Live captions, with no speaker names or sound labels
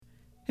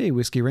Hey,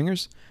 Whiskey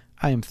Ringers.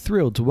 I am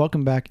thrilled to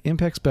welcome back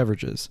Impex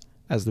Beverages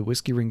as the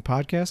Whiskey Ring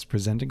Podcast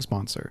presenting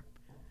sponsor.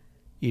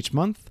 Each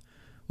month,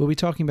 we'll be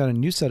talking about a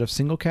new set of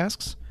single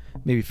casks,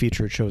 maybe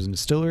feature a chosen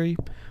distillery,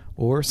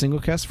 or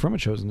single casks from a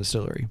chosen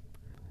distillery.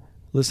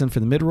 Listen for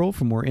the mid-roll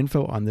for more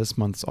info on this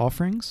month's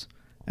offerings.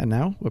 And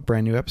now, a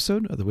brand new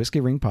episode of the Whiskey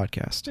Ring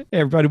Podcast. Hey,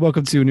 everybody,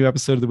 welcome to a new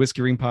episode of the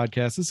Whiskey Ring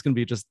Podcast. This is going to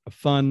be just a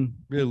fun,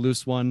 really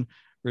loose one.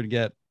 We're going to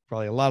get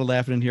probably a lot of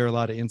laughing in here, a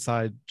lot of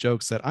inside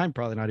jokes that I'm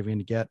probably not even going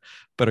to get,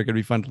 but are going to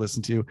be fun to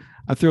listen to.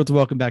 I'm thrilled to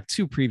welcome back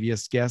two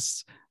previous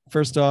guests.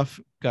 First off,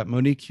 got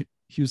Monique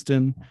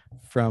Huston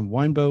from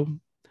Winebow,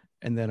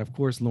 and then, of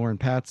course, Lauren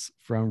Patz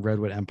from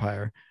Redwood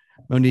Empire.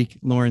 Monique,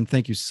 Lauren,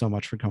 thank you so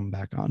much for coming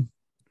back on,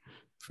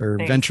 for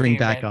venturing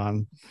back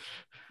on.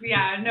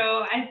 Yeah,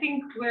 no, I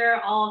think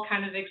we're all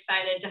kind of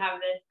excited to have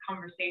this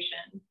conversation.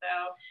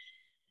 So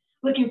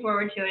looking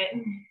forward to it.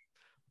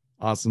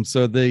 Awesome.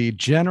 So the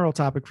general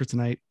topic for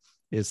tonight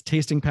is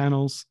tasting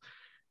panels,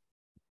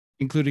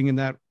 including in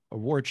that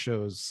award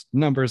shows,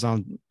 numbers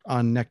on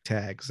neck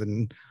tags,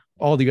 and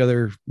all the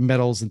other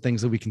medals and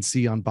things that we can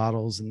see on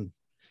bottles and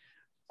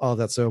all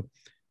that. So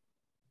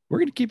we're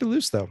going to keep it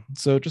loose, though.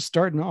 So just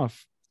starting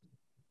off,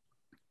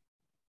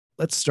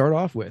 let's start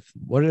off with,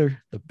 what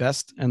are the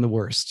best and the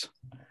worst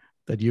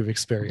that you've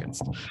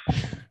experienced?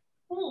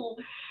 Ooh,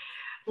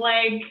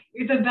 like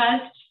the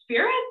best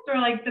spirits, or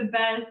like the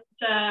best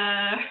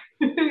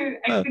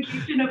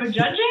execution of a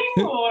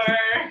judging, or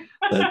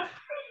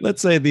let's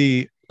say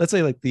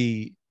like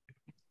the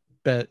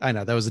bet. I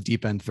know that was a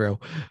deep end throw.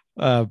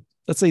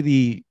 Let's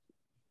say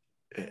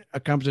a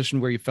competition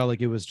where you felt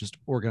like it was just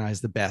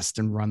organized the best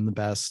and run the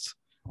best,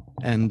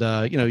 and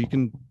you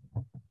can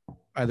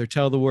either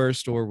tell the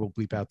worst, or we'll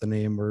bleep out the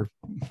name, or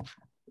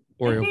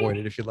avoid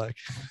it if you like.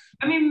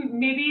 I mean,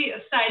 maybe a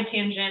side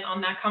tangent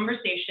on that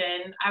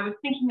conversation. I was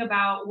thinking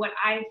about what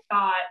I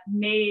thought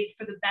made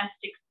for the best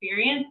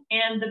experience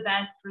and the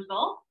best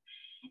results.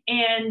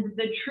 And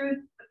the truth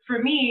for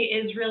me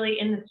is really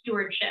in the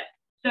stewardship.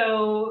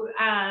 So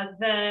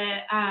the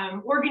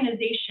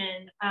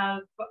organization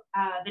of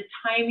the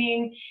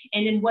timing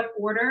and in what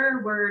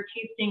order we're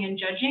tasting and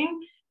judging,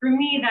 for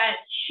me, that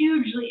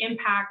hugely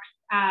impacts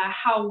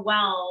how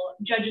well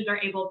judges are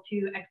able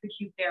to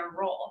execute their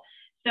role.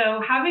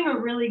 So having a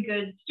really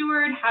good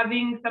steward,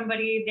 having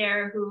somebody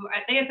there who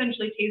they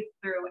essentially taste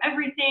through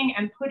everything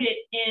and put it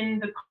in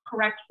the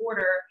correct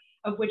order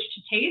of which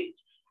to taste,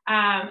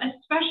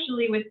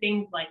 especially with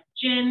things like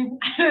gin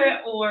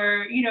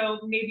or,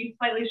 maybe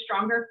slightly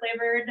stronger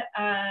flavored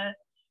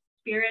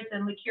spirits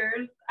and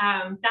liqueurs,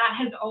 that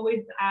has always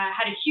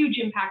had a huge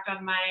impact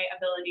on my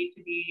ability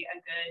to be a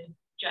good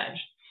judge.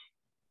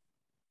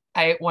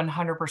 I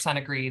 100%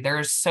 agree.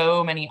 There's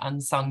so many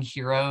unsung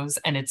heroes,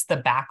 and it's the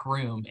back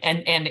room.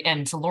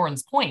 And to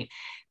Lauren's point,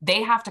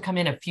 they have to come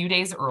in a few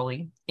days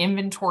early,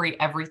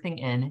 inventory everything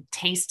in,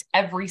 taste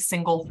every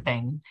single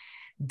thing.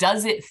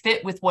 Does it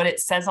fit with what it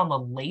says on the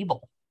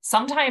label?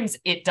 Sometimes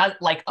it does,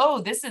 like,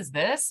 oh, this is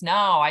this.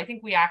 No, I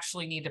think we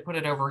actually need to put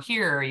it over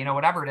here,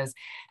 whatever it is,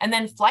 and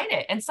then flight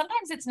it. And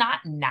sometimes it's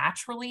not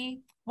naturally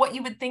what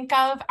you would think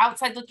of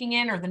outside looking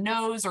in, or the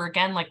nose, or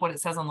again, like what it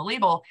says on the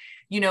label,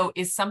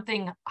 is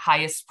something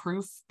highest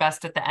proof,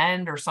 best at the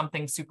end, or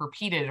something super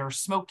peated or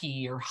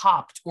smoky or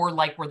hopped, or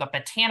like where the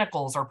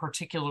botanicals are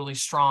particularly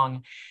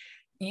strong.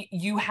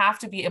 You have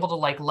to be able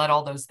to let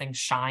all those things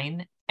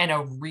shine, and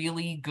a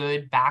really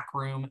good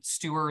backroom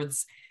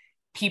stewards,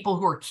 people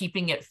who are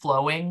keeping it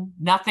flowing.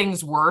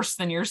 Nothing's worse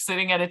than you're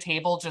sitting at a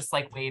table just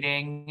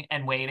waiting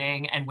and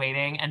waiting and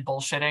waiting and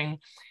bullshitting,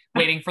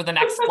 waiting for the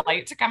next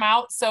flight to come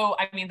out. So,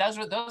 I mean, those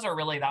are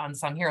really the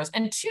unsung heroes.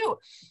 And two,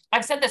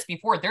 I've said this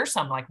before, there's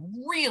some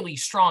really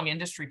strong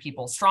industry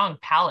people, strong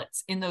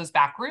palates in those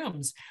back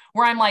rooms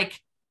where I'm like,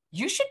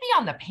 you should be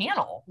on the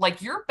panel.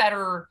 You're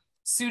better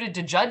suited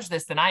to judge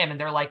this than I am. And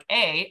they're like,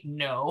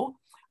 no,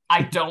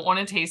 I don't want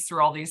to taste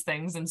through all these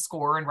things and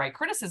score and write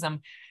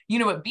criticism.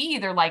 At B,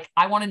 they're like,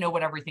 I want to know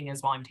what everything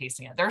is while I'm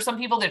tasting it. There are some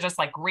people that are just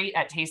great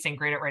at tasting,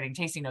 great at writing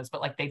tasting notes,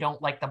 but they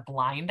don't like the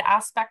blind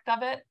aspect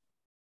of it.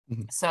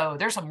 Mm-hmm. So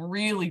there's some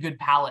really good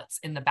palates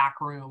in the back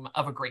room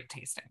of a great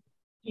tasting.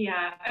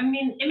 Yeah, I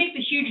mean, it makes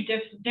a huge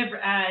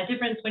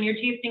difference when you're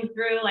tasting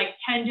through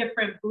 10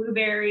 different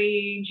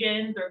blueberry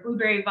gins or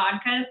blueberry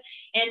vodkas,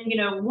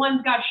 and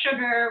one's got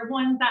sugar,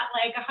 one's at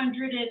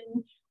 100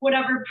 and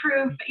whatever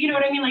proof, you know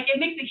what I mean? It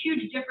makes a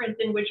huge difference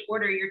in which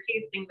order you're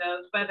tasting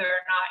those, whether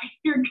or not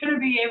you're going to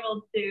be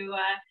able to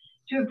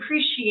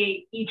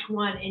appreciate each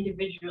one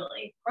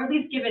individually, or at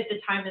least give it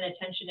the time and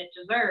attention it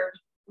deserves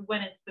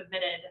when it's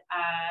submitted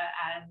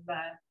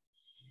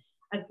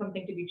as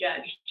something to be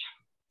judged.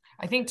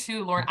 I think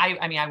too, Lauren,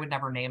 I mean, I would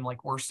never name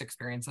worst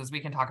experiences.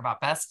 We can talk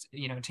about best,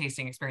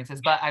 tasting experiences,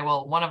 but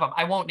one of them,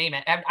 I won't name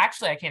it.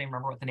 Actually, I can't even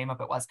remember what the name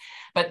of it was,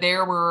 but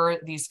there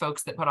were these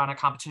folks that put on a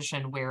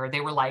competition where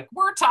they were like,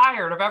 we're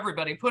tired of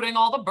everybody putting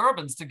all the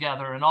bourbons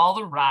together and all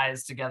the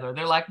ryes together.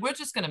 They're like, we're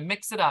just going to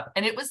mix it up.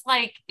 And it was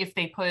like if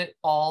they put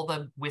all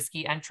the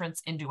whiskey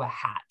entrants into a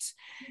hat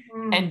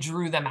and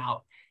drew them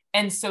out.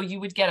 And so you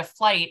would get a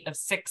flight of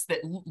 6 that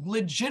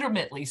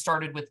legitimately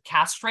started with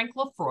cast strength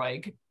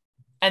Lafroig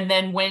and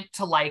then went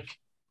to like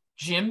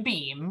Jim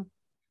Beam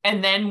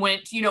and then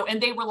went,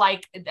 and they were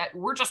like,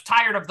 we're just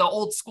tired of the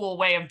old school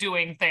way of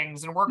doing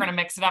things and we're going to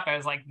mix it up. I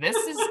was like, this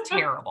is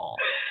terrible.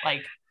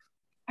 Like,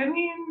 I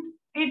mean,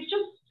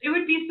 it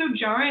would be so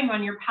jarring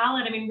on your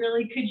palate. I mean,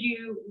 really,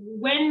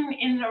 when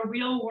in a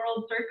real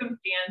world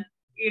circumstance,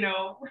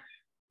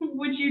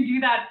 would you do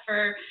that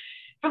for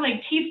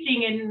like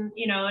tasting and,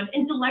 an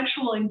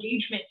intellectual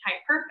engagement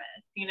type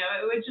purpose?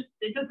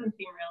 It doesn't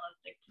seem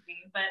realistic to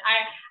me, but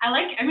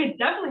it's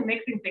definitely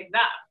mixing things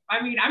up.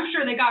 I mean, I'm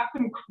sure they got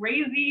some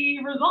crazy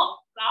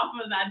results off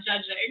of that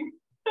judging.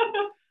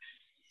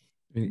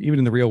 Even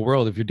in the real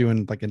world, if you're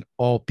doing like an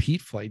all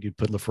peat flight, you'd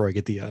put Lafroig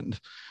at the end.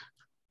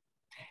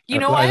 You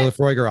know what?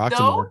 Lafroig or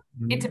Oxenor.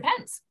 It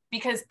depends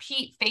because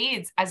peat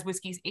fades as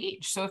whiskeys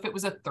age. So if it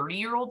was a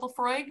 30-year-old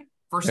Lafroig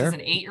versus an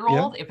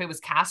 8-year-old, if it was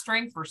cast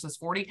strength versus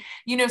 40,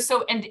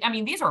 so, and I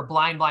mean, these are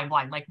blind.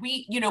 Like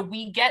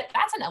we get,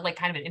 that's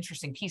kind of an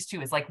interesting piece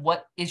too, is like,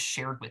 what is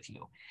shared with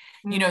you,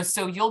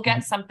 so you'll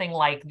get something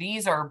like,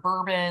 these are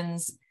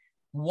bourbons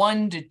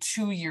 1 to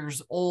 2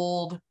 years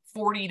old,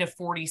 40 to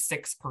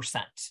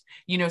 46%,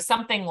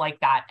 something like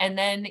that. And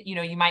then,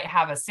 you might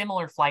have a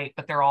similar flight,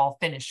 but they're all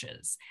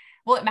finishes.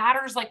 Well, it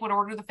matters like what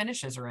order the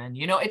finishes are in,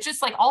 it's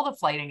just like all the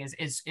flighting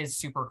is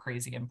super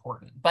crazy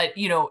important. But,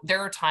 there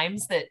are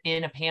times that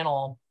in a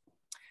panel,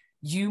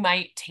 you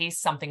might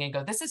taste something and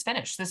go, this is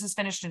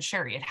finished in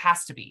sherry. It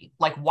has to be.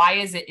 Like, why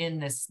is it in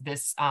this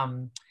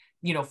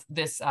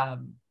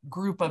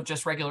group of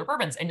just regular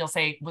bourbons? And you'll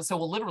say, well, so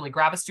we'll literally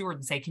grab a steward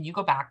and say, can you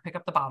go back, pick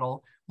up the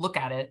bottle, look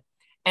at it,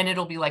 and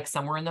it'll be like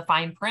somewhere in the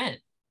fine print,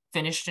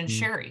 finished in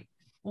sherry.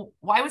 Well,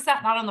 why was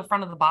that not on the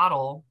front of the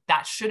bottle?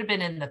 That should have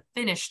been in the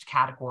finished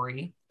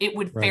category. It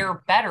would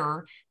fare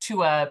better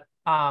to a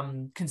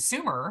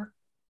consumer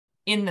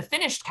in the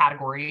finished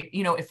category.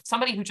 If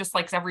somebody who just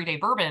likes everyday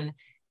bourbon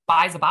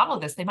buys a bottle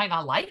of this, they might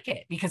not like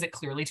it because it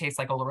clearly tastes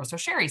like Oloroso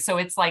sherry. So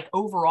it's like,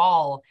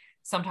 overall,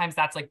 sometimes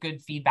that's like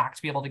good feedback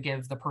to be able to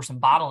give the person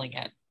bottling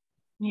it.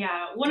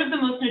 Yeah, one of the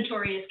most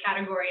notorious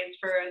categories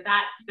for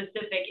that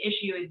specific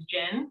issue is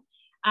gin.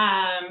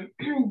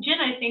 Gin,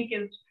 I think,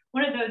 is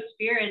one of those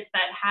spirits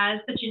that has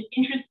such an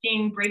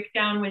interesting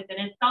breakdown within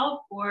itself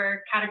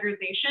for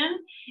categorization.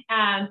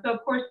 So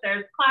of course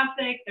there's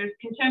classic, there's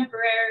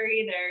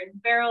contemporary, there's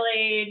barrel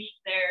aged,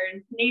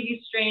 there's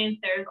navy strength,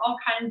 there's all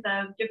kinds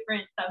of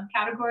different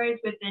subcategories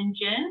within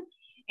gin.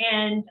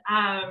 And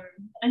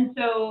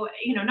so,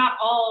 not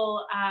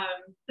all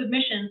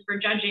submissions for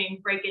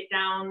judging break it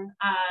down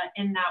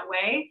in that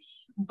way.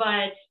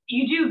 But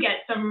you do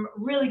get some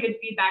really good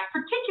feedback,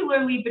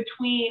 particularly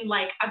between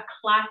like a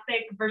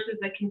classic versus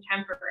a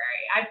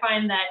contemporary. I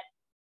find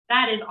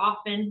that is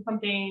often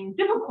something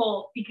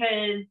difficult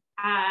because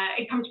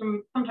it comes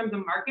from sometimes a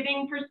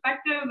marketing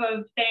perspective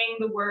of saying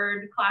the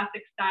word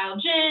classic style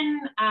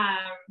gin,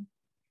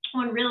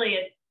 when really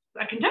it's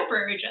a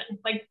contemporary gin,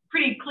 like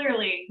pretty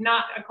clearly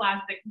not a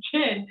classic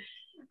gin.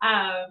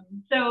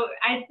 So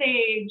I'd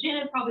say gin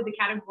is probably the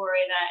category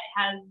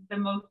that has the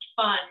most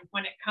fun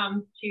when it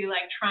comes to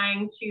like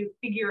trying to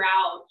figure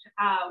out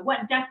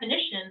what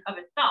definition of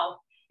itself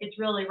it's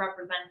really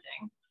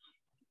representing.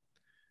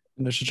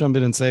 And I should jump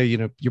in and say,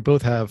 you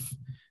both have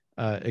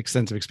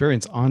extensive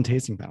experience on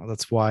tasting panel.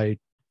 That's why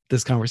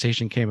this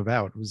conversation came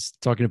about. It was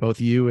talking to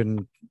both you,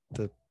 and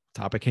the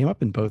topic came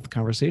up in both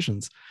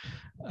conversations.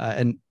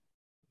 And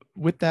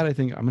with that, I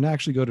think I'm going to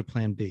actually go to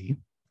plan B.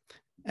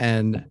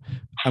 And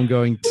I'm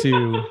going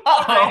to.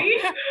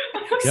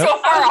 So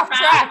far off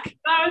track.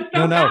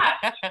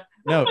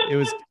 No,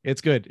 it's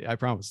good. I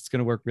promise it's going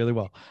to work really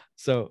well.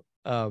 So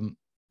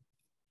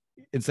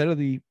instead of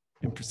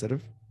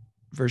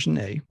version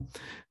A,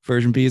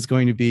 version B is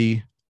going to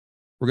be,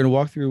 we're going to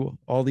walk through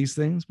all these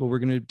things, but we're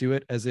going to do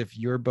it as if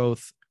you're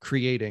both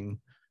creating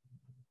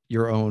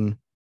your own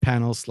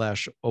panel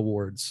 /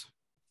 awards.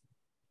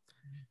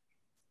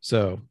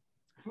 So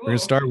we're going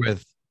to start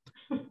with,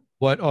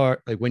 what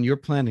are, like, when you're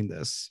planning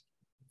this,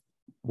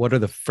 what are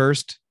the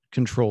first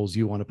controls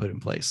you want to put in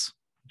place?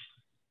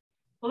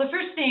 Well, the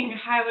first thing,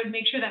 I would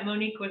make sure that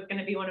Monique was going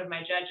to be one of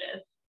my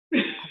judges.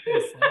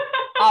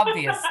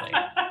 Obviously.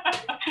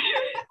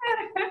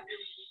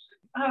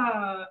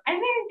 I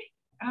think,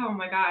 oh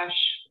my gosh.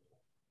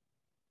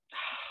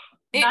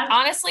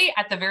 Honestly,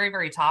 at the very,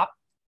 very top,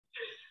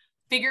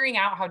 figuring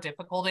out how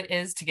difficult it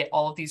is to get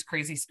all of these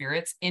crazy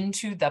spirits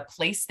into the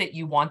place that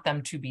you want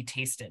them to be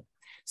tasted.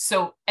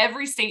 So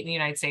every state in the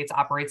United States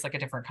operates like a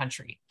different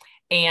country.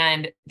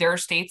 And there are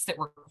states that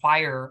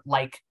require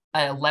like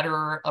a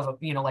letter of,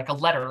 like a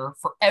letter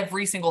for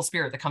every single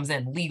spirit that comes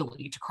in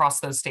legally to cross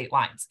those state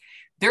lines.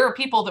 There are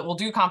people that will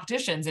do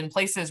competitions in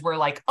places where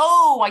like,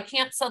 oh, I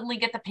can't suddenly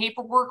get the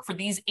paperwork for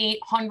these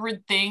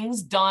 800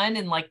 things done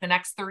in like the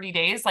next 30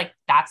 days. Like,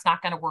 that's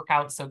not going to work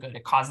out so good.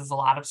 It causes a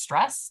lot of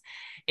stress.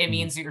 It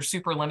means that you're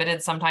super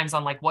limited sometimes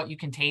on like what you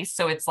can taste.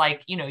 So it's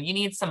like, you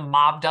need some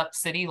mobbed up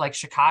city like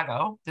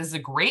Chicago. This is a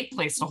great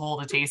place to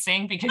hold a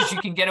tasting because you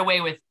can get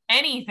away with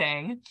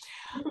anything.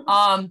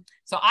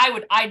 So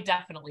I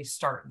definitely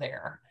start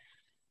there.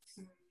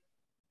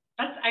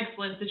 That's an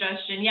excellent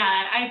suggestion. Yeah,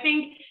 I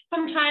think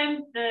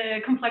sometimes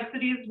the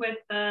complexities with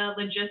the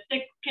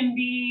logistics can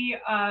be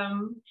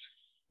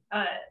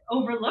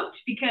overlooked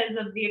because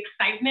of the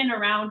excitement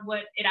around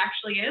what it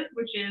actually is,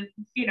 which is,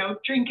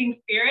 drinking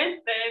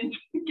spirits and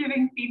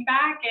giving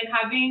feedback and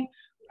having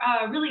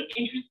really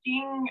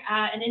interesting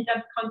and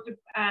in-depth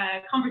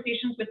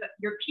conversations with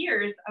your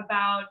peers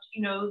about,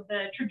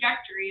 the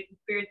trajectory of the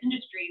spirits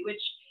industry,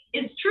 which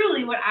is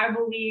truly what I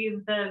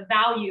believe the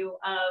value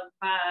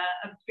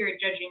of spirit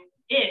judging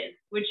is,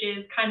 which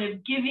is kind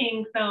of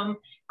giving some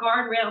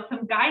guardrails,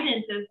 some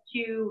guidance as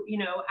to,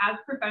 as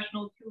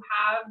professionals who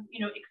have,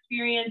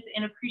 experience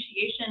and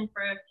appreciation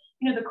for,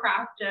 the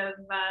craft of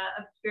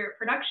spirit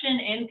production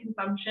and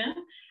consumption,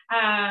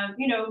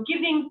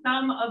 giving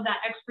some of that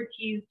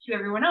expertise to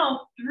everyone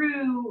else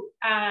through,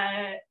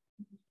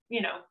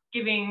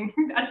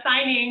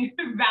 assigning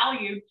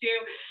value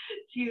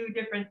to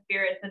different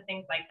spirits and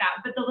things like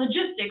that. But the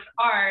logistics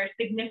are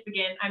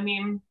significant. I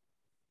mean,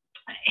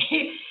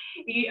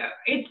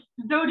 it's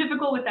so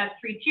difficult with that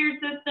 3-tier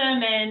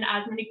system. And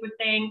as Monique was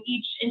saying,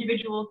 each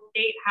individual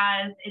state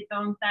has its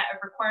own set of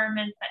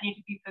requirements that need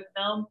to be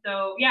fulfilled.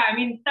 So yeah, I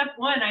mean, step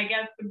one, I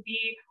guess, would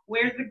be,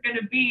 where's it going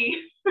to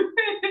be?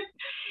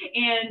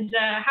 And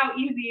how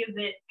easy is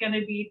it going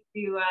to be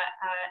to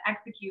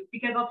execute?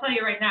 Because I'll tell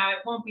you right now, it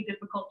won't be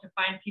difficult to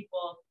find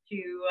people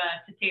to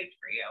taste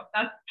for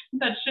you.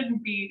 That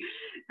shouldn't be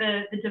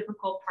the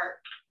difficult part.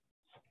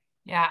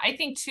 Yeah, I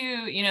think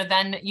too,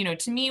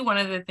 to me, one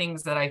of the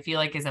things that I feel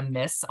like is a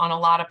miss on a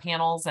lot of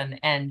panels,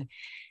 and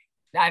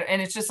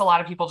it's just a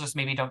lot of people just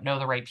maybe don't know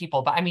the right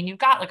people. But I mean, you've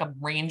got like a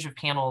range of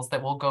panels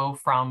that will go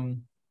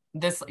from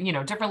this,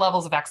 different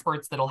levels of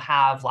experts that'll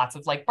have lots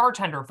of like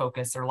bartender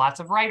focus, or lots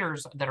of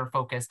writers that are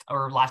focused,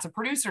 or lots of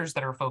producers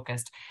that are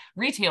focused,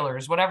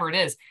 retailers, whatever it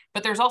is.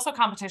 But there's also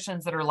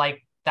competitions that are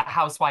like the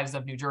Housewives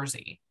of New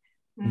Jersey.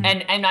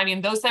 Mm-hmm. And I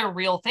mean, those are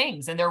real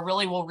things, and they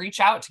really will reach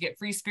out to get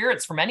free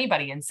spirits from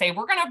anybody and say,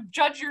 we're going to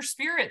judge your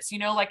spirits,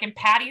 like in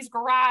Patty's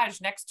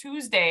garage next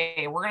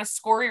Tuesday, we're going to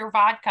score your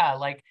vodka.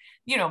 Like,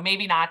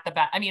 maybe not the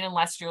best. I mean,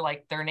 unless you're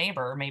like their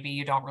neighbor, maybe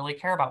you don't really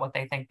care about what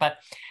they think, but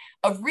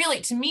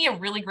to me, a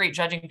really great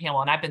judging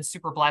panel. And I've been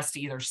super blessed to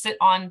either sit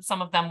on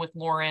some of them with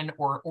Lauren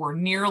or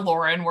near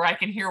Lauren, where I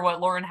can hear what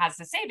Lauren has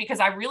to say,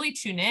 because I really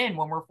tune in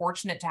when we're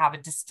fortunate to have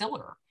a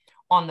distiller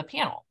on the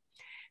panel.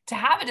 To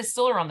have a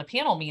distiller on the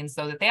panel means,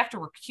 though, that they have to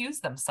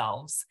recuse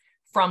themselves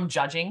from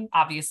judging,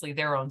 obviously,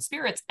 their own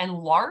spirits. And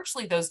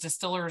largely those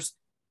distillers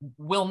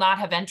will not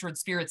have entered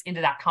spirits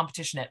into that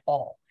competition at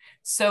all.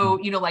 So,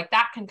 like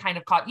that can kind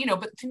of cause,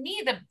 but to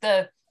me,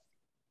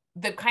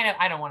 the kind of,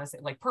 I don't want to say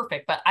like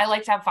perfect, but I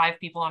like to have 5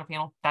 people on a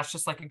panel. That's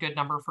just like a good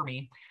number for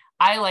me.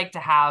 I like to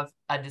have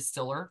a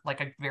distiller,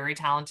 like a very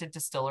talented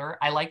distiller.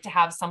 I like to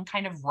have some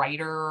kind of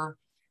writer,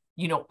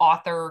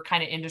 author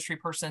kind of industry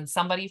person,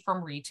 somebody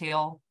from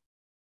retail,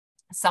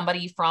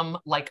 somebody from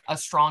like a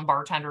strong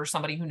bartender,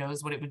 somebody who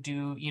knows what it would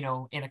do,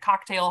 in a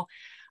cocktail,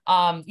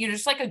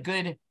 just like a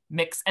good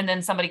mix. And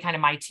then somebody kind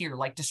of my tier,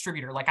 like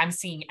distributor, like I'm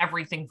seeing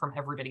everything from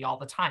everybody all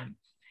the time.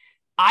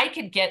 I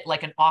could get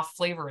like an off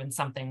flavor in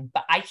something,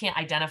 but I can't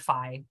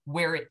identify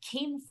where it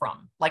came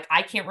from. Like,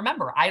 I can't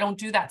remember. I don't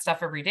do that stuff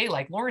every day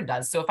like Lauren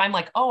does. So if I'm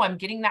like, oh, I'm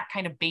getting that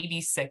kind of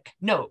baby sick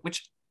note,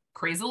 which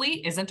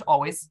crazily isn't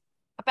always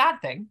a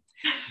bad thing.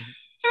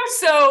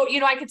 So,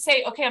 I could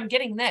say, okay, I'm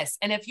getting this.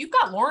 And if you've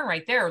got Lauren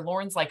right there,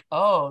 Lauren's like,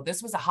 oh,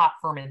 this was a hot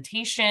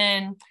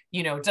fermentation,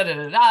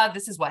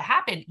 this is what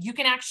happened. You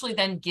can actually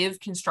then give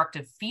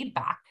constructive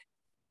feedback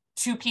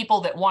to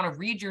people that want to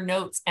read your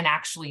notes and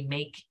actually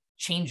make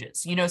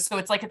changes, so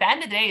it's like, at the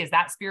end of the day, is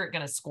that spirit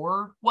going to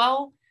score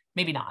well?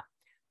 Maybe not.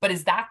 But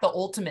is that the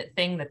ultimate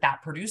thing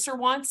that producer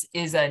wants,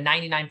 is a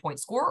 99-point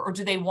score? Or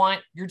do they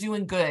want, you're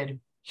doing good,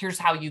 here's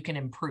how you can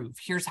improve,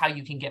 here's how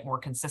you can get more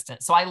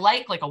consistent? So I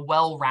like a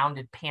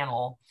well-rounded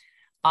panel,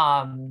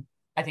 I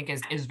think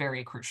is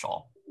very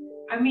crucial.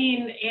 I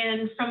mean,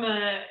 and from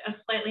a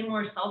slightly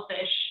more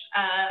selfish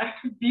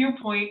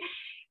viewpoint,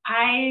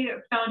 I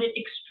found it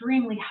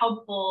extremely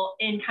helpful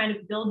in kind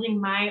of building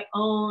my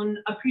own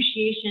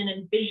appreciation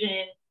and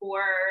vision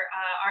for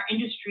our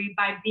industry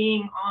by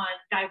being on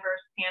diverse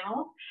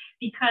panels,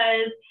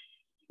 because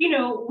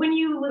when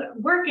you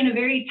work in a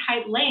very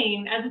tight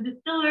lane as a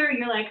distiller,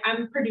 you're like,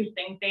 I'm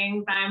producing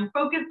things, I'm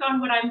focused on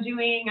what I'm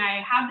doing,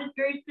 I have this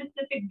very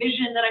specific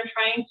vision that I'm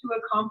trying to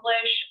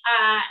accomplish,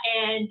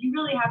 and you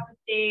really have to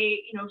stay,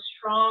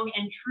 strong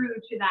and true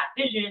to that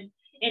vision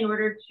in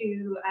order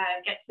to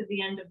get to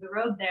the end of the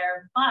road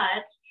there.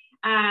 But,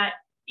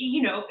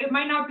 it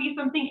might not be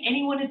something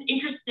anyone is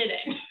interested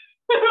in.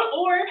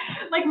 Or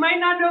like might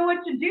not know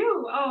what to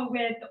do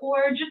with,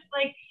 or just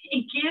like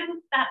it gives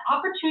that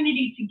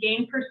opportunity to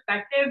gain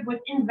perspective was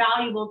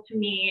invaluable to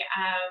me.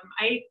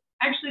 I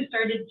actually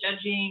started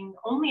judging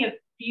only a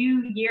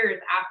few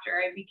years after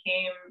I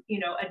became,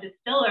 a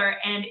distiller,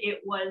 and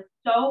it was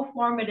so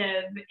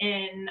formative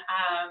in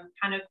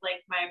kind of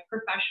like my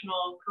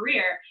professional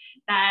career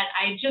that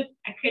I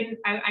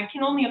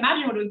can only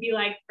imagine what it would be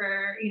like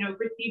for,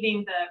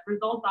 receiving the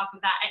results off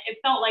of that. It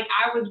felt like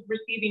I was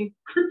receiving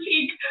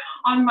critique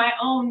on my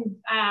own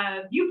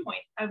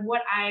viewpoint of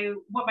what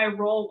my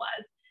role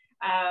was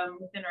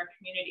within our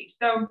community.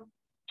 So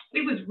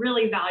it was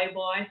really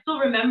valuable. I still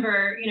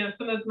remember,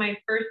 some of my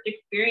first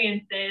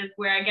experiences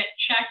where I get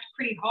checked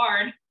pretty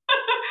hard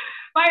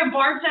by a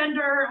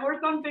bartender or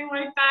something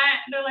like that.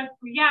 And they're like,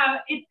 yeah,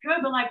 it's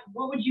good, but like,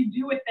 what would you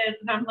do with this?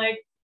 And I'm like,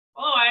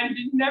 oh, I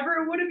just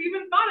never would have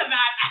even thought of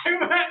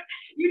that.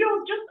 You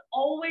don't just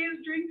always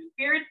drink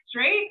spirits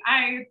straight.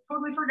 I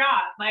totally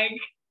forgot. Like,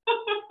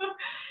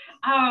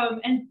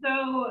 and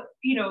so,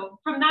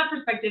 from that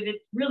perspective,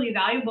 it's really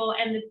valuable.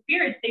 And the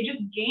spirits, they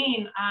just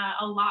gain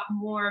a lot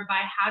more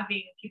by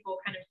having people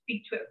kind of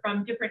speak to it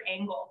from different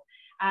angles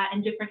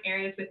and different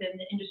areas within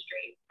the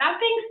industry. That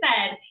being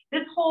said,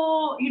 this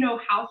whole,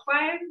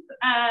 housewives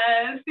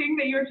thing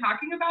that you're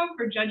talking about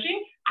for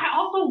judging, I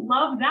also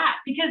love that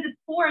because it's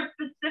for a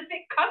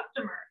specific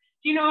customer.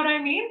 Do you know what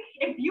I mean?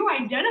 If you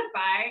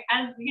identify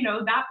as,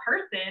 that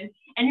person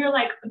and you're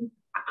like,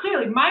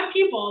 clearly my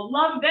people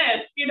love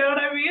this, you know what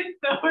I mean?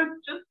 So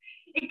it's just,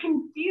 it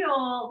can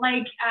feel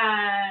like,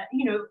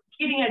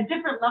 getting a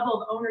different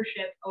level of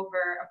ownership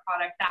over a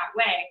product that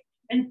way.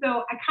 And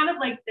so I kind of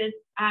like this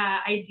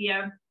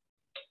idea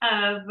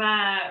of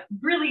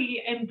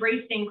really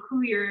embracing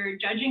who your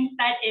judging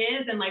set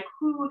is and like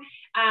who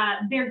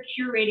they're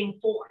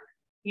curating for,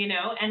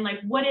 and like,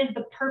 what is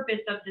the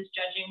purpose of this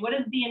judging? What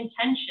is the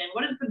intention?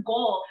 What is the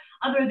goal?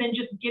 Other than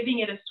just giving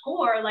it a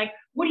score, like,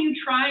 what are you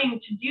trying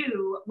to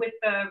do with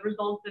the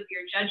results of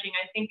your judging?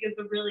 I think is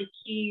a really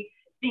key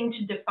thing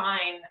to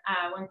define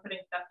when putting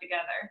stuff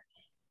together.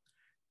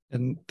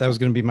 And that was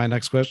going to be my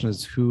next question: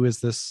 is who's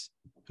this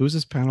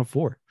panel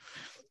for?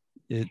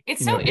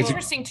 It's so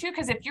interesting too,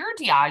 because if you're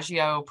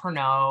Diageo,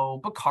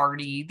 Pernod,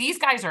 Bacardi, these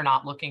guys are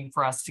not looking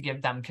for us to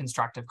give them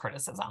constructive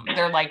criticism.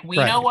 They're like, we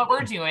know what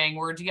we're doing.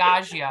 We're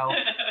Diageo.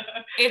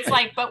 It's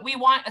like, but we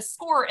want a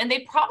score. And they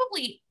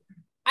probably,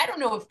 I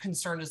don't know if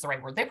concerned is the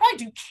right word. They probably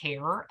do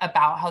care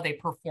about how they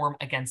perform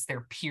against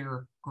their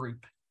peer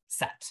group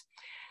set.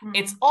 Mm-hmm.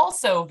 It's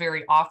also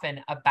very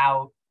often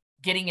about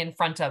getting in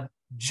front of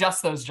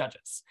just those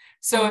judges.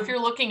 So if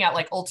you're looking at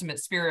like Ultimate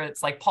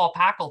Spirits, like Paul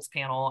Packel's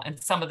panel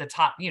and some of the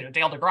top,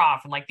 Dale DeGroff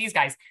and like these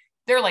guys,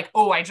 they're like,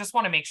 oh, I just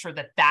want to make sure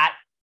that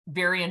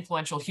very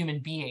influential human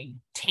being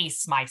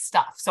tastes my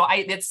stuff. So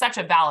it's such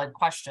a valid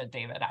question,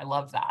 David. I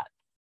love that.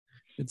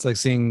 It's like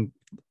seeing,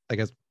 I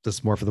guess this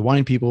is more for the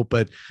wine people,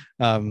 but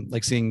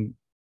like seeing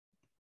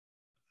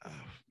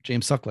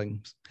James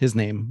Suckling, his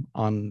name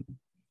on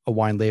a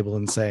wine label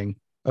and saying,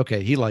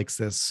 okay, he likes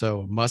this,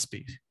 so it must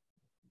be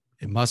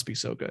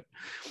so good.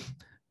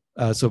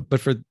 So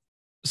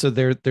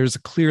there's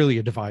clearly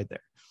a divide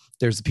there.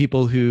 There's the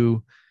people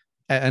who,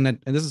 and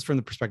this is from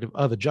the perspective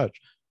of a judge.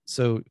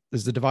 So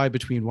there's the divide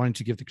between wanting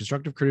to give the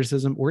constructive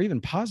criticism or even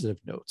positive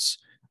notes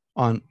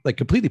on, like,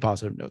 completely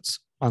positive notes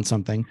on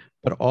something,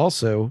 but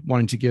also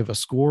wanting to give a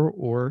score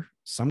or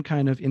some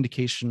kind of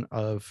indication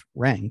of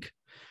rank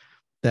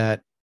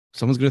that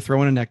someone's going to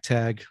throw in a neck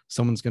tag.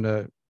 Someone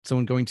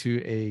going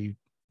to a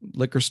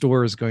liquor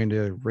store is going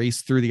to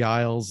race through the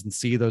aisles and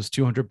see those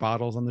 200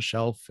 bottles on the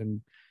shelf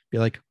and be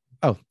like,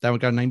 oh, that one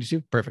got a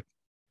 92. Perfect.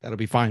 That'll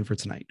be fine for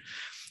tonight.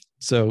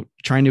 So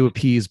trying to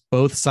appease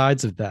both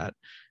sides of that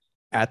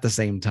at the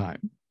same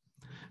time.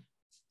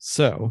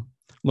 So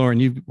Lauren,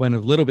 you went a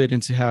little bit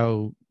into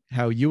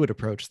how you would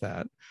approach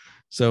that.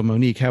 So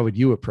Monique, how would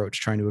you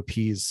approach trying to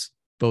appease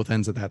both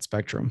ends of that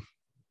spectrum?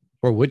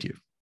 Or would you?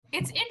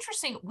 It's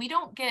interesting. We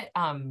don't get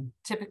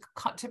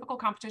typical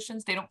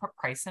competitions. They don't put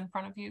price in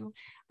front of you.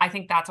 I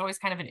think that's always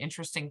kind of an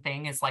interesting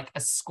thing, is like a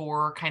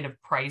score kind of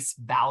price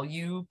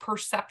value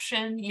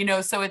perception,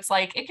 so it's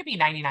like, it could be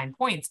 99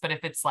 points, but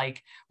if it's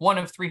like one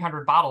of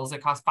 300 bottles,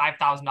 it costs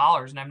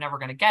 $5,000 and I'm never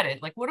going to get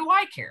it. Like, what do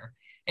I care?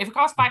 If it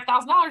costs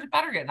 $5,000, it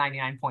better get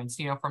 99 points,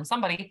 from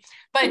somebody.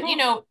 But,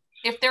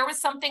 if there was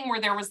something where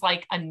there was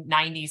like a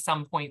 90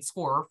 some point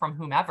score from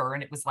whomever,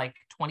 and it was like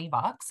 $20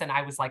 and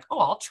I was like, oh,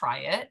 I'll try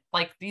it.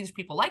 Like, these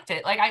people liked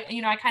it. Like,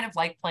 I kind of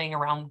like playing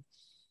around,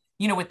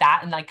 with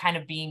that and like kind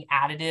of being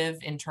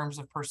additive in terms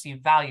of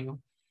perceived value.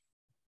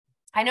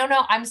 I don't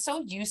know. I'm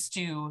so used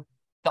to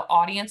the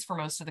audience for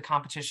most of the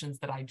competitions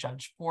that I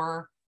judge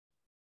for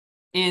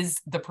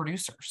is the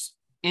producers.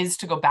 Is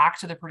to go back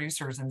to the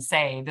producers and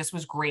say, this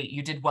was great.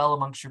 You did well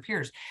amongst your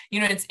peers.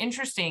 It's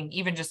interesting,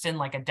 even just in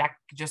like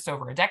just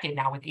over a decade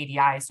now with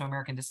ADI, so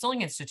American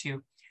Distilling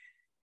Institute,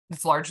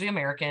 it's largely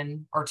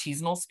American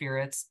artisanal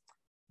spirits.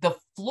 The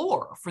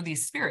floor for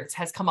these spirits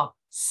has come up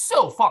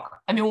so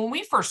far. I mean,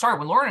 when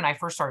Lauren and I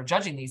first started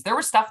judging these, there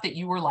was stuff that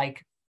you were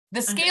like,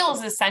 the scale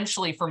is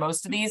essentially for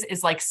most of these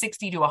is like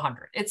 60 to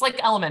 100. It's like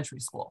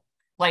elementary school.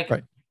 Like,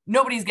 right.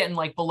 Nobody's getting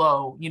like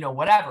below,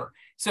 whatever.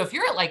 So if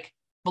you're at like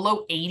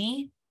below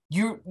 80,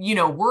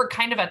 we're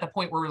kind of at the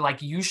point where we're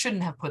like, you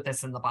shouldn't have put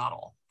this in the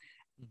bottle.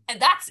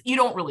 And that's, you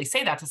don't really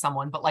say that to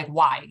someone, but like,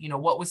 why,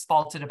 what was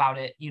faulted about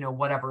it,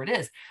 whatever it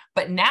is.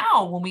 But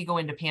now when we go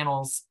into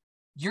panels,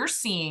 you're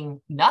seeing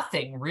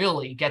nothing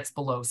really gets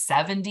below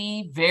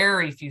 70.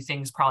 Very few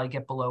things probably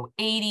get below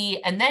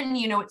 80. And then,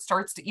 it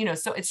starts to,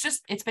 so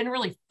it's been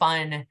really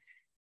fun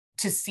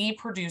to see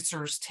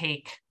producers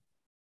take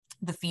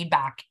the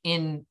feedback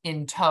in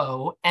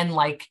tow and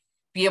like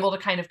be able to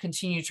kind of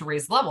continue to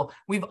raise level.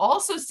 We've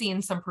also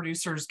seen some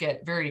producers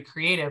get very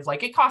creative.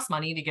 Like, it costs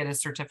money to get a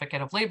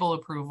certificate of label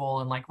approval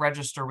and like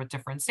register with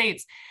different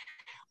states.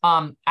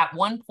 At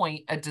one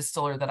point, a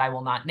distiller that I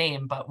will not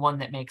name, but one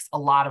that makes a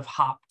lot of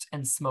hopped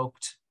and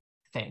smoked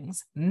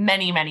things,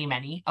 many, many,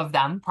 many of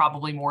them,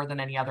 probably more than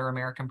any other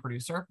American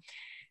producer.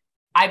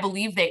 I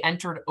believe they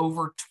entered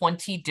over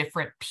 20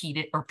 different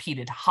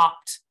peated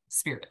hopped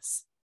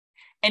spirits.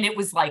 And it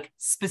was like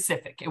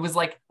specific. It was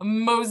like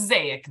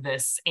mosaic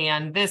this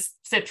and this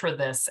citra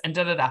this and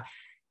da da da.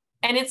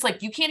 And it's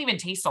like, you can't even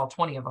taste all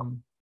 20 of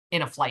them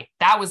in a flight.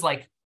 That was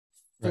like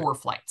 4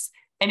 flights.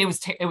 And it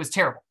was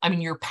terrible. I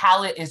mean, your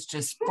palate is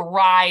just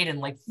fried and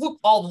like whoop,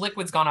 all the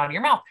liquid's gone out of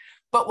your mouth.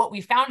 But what we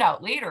found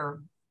out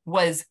later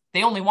was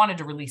they only wanted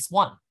to release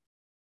one.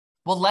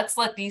 Well, let's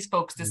let these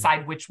folks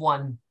decide which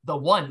one the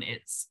one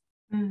is.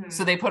 Mm-hmm.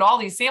 So they put all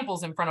these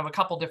samples in front of a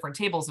couple different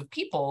tables of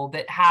people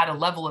that had a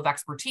level of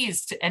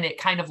expertise and it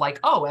kind of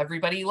like, oh,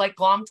 everybody like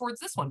glommed towards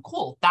this one.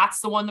 Cool. That's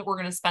the one that we're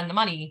going to spend the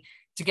money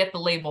to get the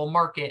label,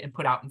 market, and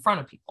put out in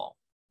front of people.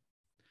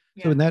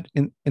 Yeah. So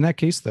in that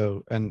case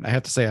though, and I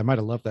have to say I might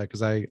have loved that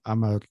because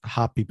I'm a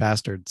hoppy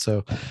bastard.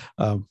 So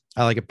I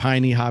like it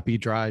piney, hoppy,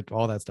 dry,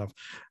 all that stuff.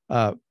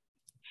 But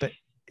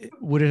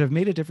would it have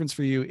made a difference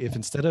for you if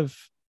instead of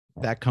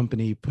that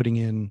company putting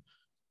in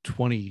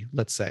 20,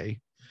 let's say,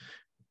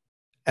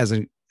 as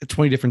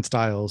 20 different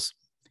styles,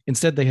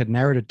 instead they had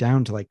narrowed it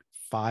down to like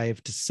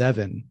 5 to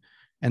 7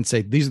 and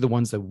say, these are the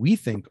ones that we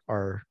think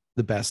are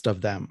the best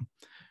of them.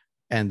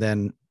 And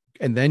then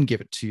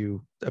give it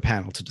to a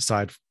panel to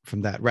decide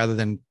from that rather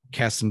than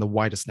casting the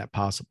widest net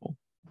possible.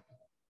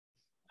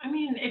 I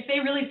mean, if they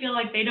really feel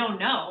like they don't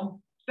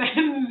know,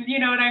 then you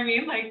know what I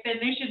mean? Like, then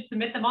they should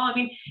submit them all. I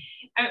mean,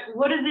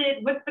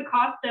 what's the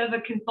cost of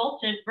a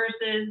consultant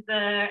versus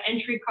the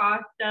entry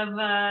cost of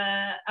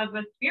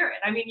a spirit?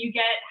 I mean, you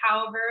get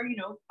however,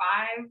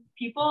 5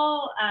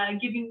 people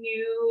giving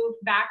you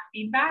back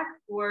feedback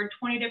for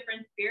 20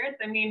 different spirits.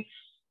 I mean,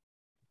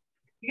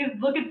 because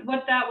look at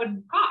what that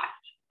would cost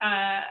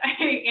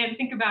and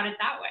think about it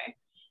that way.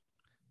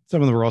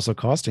 Some of them were also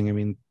costing, I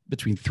mean,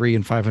 between $300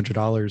 and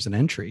 $500 an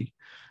entry.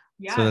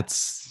 Yeah. So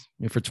that's,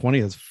 for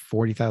 20, that's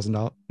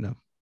 $40,000. No,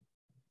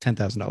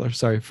 $10,000.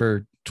 Sorry,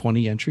 for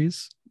 20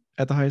 entries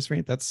at the highest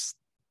rate. That's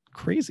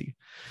crazy.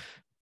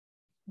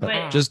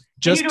 But just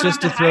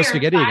to throw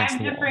spaghetti against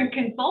the wall. Different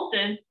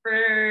consultants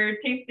for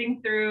tasting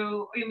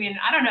through. I mean,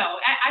 I don't know.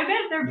 I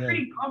bet they're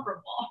pretty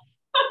comparable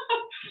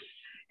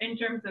in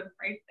terms of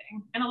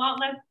pricing and a lot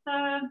less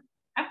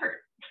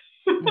effort.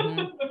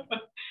 Mm-hmm.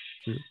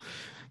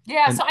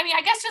 Yeah. So, I mean,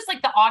 I guess just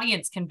like the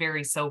audience can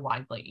vary so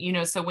widely,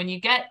 so when you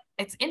get,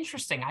 it's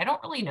interesting. I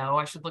don't really know.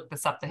 I should look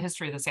this up, the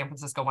history of the San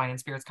Francisco Wine and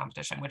Spirits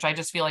competition, which I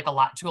just feel like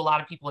to a lot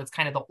of people, it's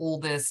kind of the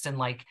oldest and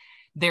like,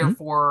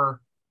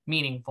 therefore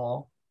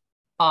meaningful.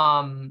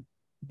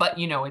 But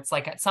it's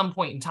like at some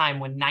point in time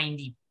when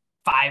 95%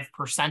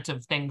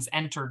 of things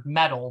entered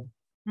medal,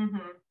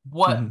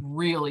 what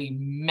really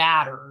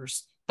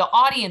matters, the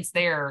audience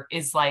there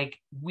is like,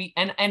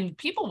 and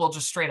people will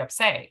just straight up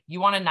say, you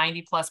want a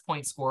 90+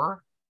 point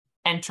score,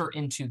 enter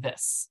into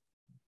this.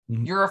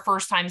 You're a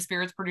first-time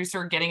spirits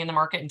producer getting in the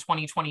market in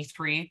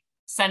 2023,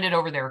 send it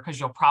over there because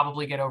you'll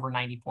probably get over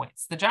 90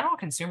 points. The general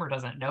consumer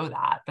doesn't know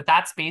that, but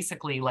that's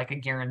basically like a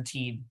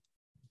guaranteed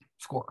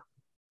score.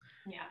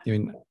 Yeah. I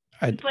mean,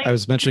 I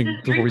was mentioning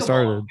before we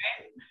started.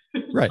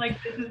 Right.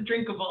 Like, this is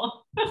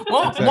drinkable.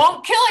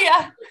 Won't kill you.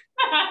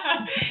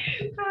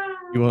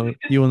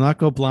 You will not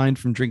go blind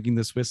from drinking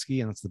this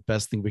whiskey, and that's the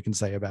best thing we can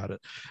say about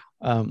it.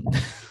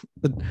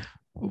 But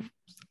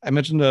I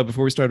mentioned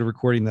before we started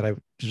recording that I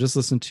just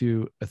listened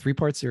to a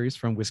 3-part series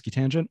from Whiskey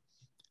Tangent.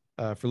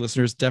 For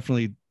listeners,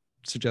 definitely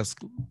suggest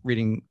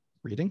listening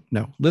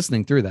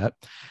through that.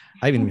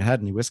 I haven't even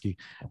had any whiskey.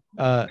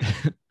 So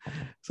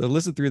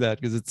listen through that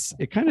because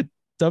it kind of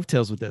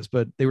dovetails with this,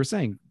 but they were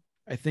saying,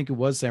 I think it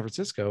was San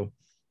Francisco,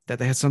 that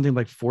they had something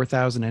like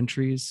 4,000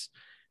 entries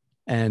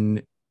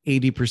and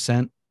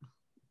 80%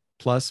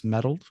 plus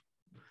medaled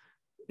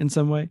in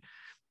some way.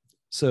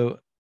 So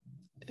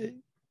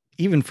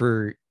even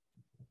for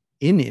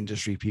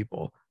in-industry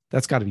people,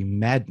 that's got to be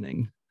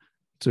maddening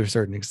to a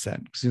certain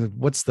extent. Because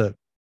what's the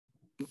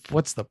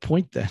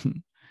point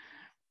then?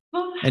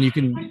 And you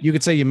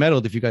could say you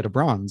medaled if you got a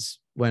bronze,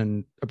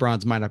 when a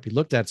bronze might not be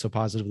looked at so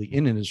positively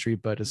in industry,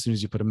 but as soon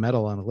as you put a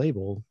medal on a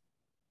label,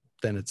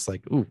 then it's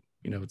like, ooh,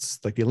 it's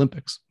like the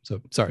Olympics.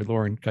 So sorry,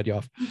 Lauren, cut you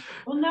off.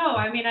 Well, no,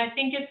 I mean, I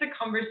think it's a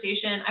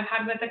conversation I've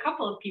had with a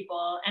couple of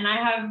people, and I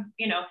have,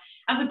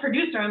 as a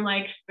producer, I'm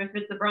like, if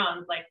it's a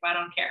bronze, like, I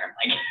don't care.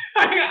 Like,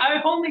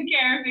 I only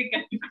care if it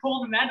gets a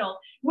gold medal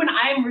when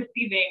I'm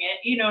receiving it.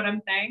 You know what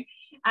I'm saying?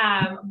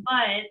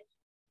 But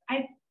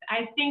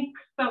I think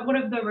one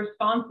of the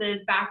responses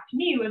back to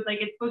me was like,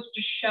 it's supposed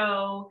to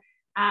show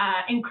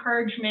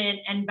encouragement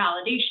and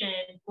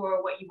validation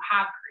for what you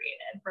have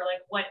created, for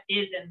like what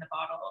is in the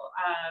bottle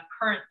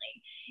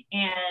currently.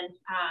 And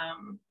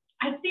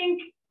I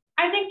think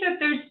that I think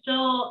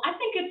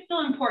it's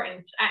still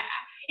important.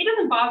 It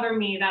doesn't bother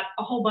me that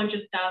a whole bunch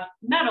of stuff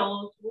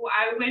medals.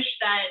 I wish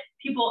that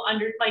people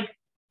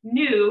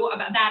knew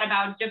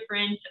about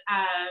different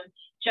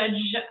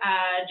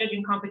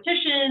judging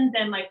competitions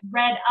and like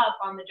read up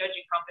on the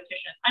judging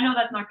competitions. I know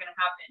that's not going to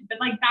happen, but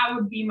like that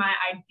would be my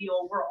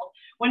ideal world.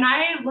 When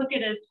I look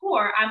at a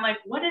score, I'm like,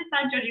 what is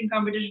that judging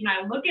competition?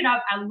 I look it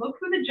up, I look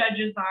who the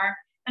judges are,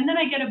 and then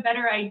I get a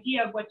better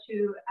idea of what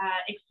to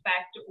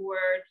expect or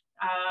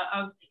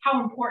of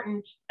how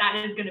important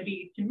that is going to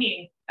be to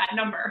me, that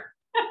number.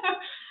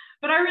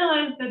 But I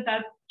realize that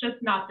that's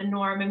just not the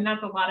norm. I mean,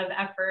 that's a lot of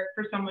effort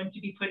for someone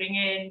to be putting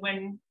in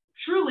when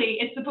truly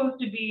it's supposed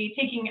to be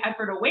taking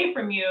effort away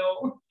from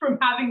you, from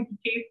having to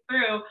taste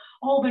through a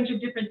whole bunch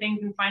of different things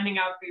and finding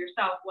out for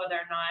yourself whether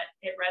or not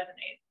it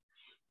resonates.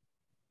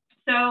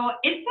 So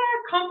it's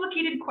a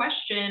complicated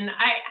question.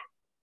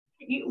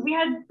 We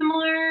had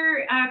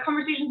similar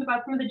conversations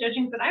about some of the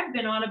judgings that I've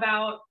been on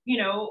about,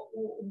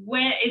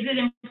 when is it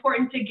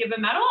important to give a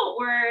medal,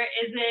 or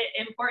is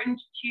it important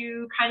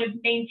to kind of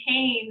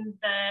maintain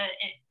the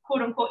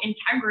quote unquote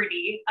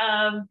integrity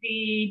of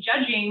the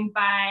judging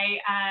by,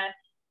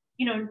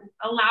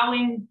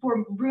 allowing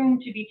for room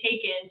to be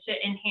taken to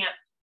enhance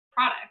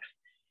products.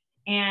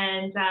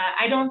 And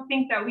I don't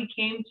think that we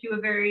came to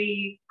a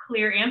very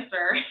clear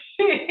answer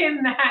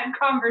in that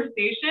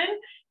conversation,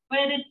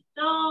 but it's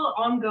still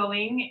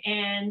ongoing.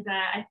 And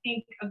I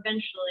think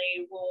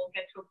eventually we'll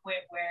get to a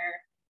point where,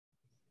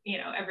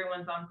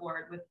 everyone's on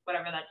board with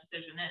whatever that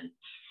decision is.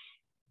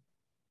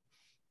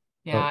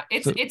 Yeah,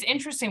 it's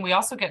interesting. We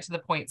also get to the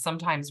point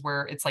sometimes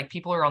where it's like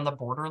people are on the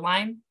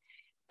borderline.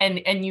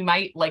 And you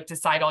might like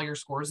decide all your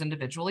scores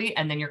individually,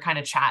 and then you're kind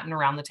of chatting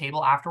around the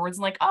table afterwards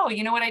and like, oh,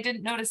 you know what? I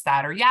didn't notice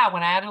that. Or yeah,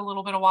 when I added a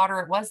little bit of water,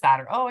 it was that.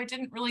 Or, oh, I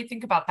didn't really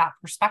think about that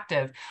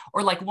perspective.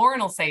 Or like Lauren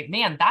will say,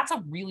 man, that's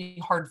a really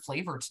hard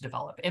flavor to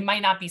develop. It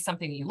might not be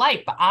something you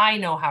like, but I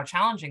know how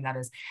challenging that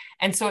is.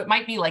 And so it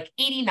might be like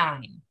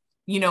 89.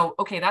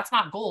 Okay, that's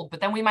not gold,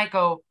 but then we might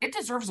go, it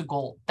deserves a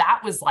gold.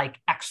 That was like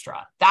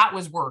extra. That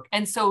was work.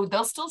 And so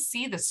they'll still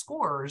see the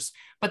scores,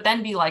 but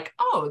then be like,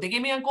 oh, they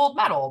gave me a gold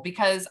medal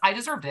because I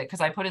deserved it because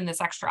I put in this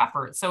extra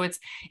effort. So it's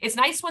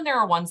nice when there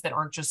are ones that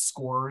aren't just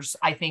scores,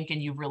 I think, and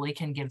you really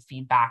can give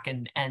feedback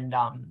and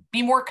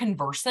be more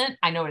conversant.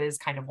 I know it is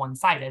kind of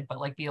one-sided, but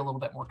like be a little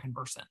bit more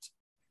conversant.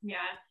 Yeah.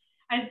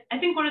 I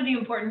think one of the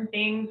important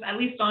things, at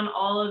least on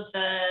all of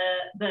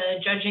the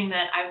judging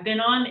that I've been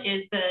on,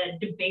 is the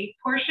debate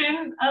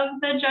portion of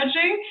the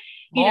judging.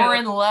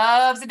 Lauren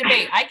loves a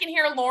debate. I can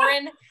hear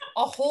Lauren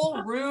a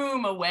whole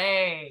room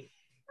away.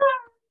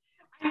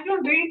 I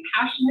feel very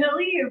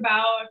passionately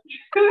about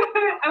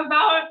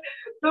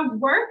the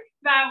work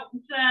that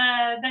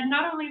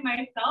not only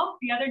myself,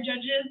 the other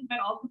judges, but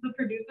also the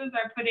producers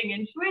are putting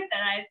into it.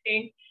 That I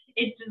think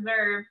it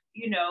deserves,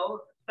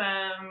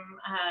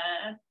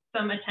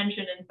 some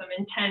attention and some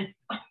intense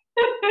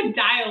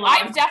dialogue.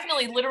 I've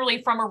definitely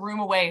literally from a room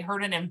away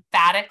heard an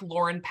emphatic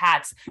Lauren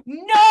Patz.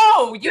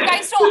 No, you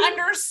guys don't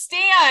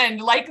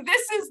understand. Like,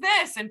 this is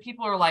this. And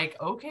people are like,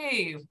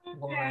 okay,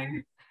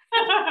 Lauren.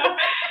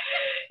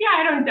 Yeah,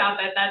 I don't doubt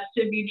that that's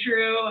to be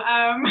true.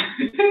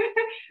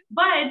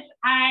 But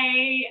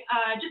I,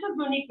 just as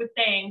Monique was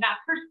saying, that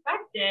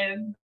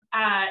perspective,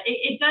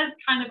 it does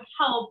kind of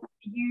help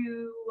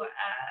you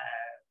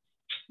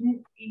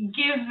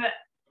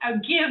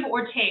give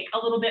or take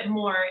a little bit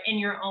more in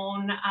your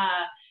own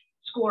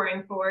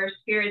scoring for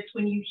spirits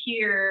when you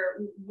hear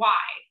why,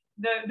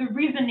 the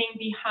reasoning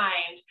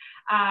behind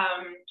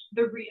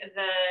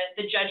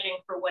the judging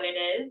for what it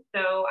is.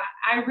 So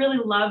I really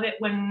love it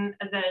when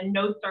the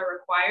notes are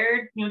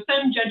required.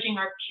 Some judging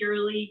are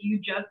purely, you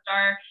just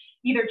are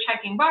either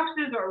checking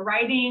boxes or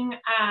writing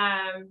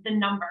the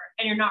number,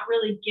 and you're not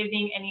really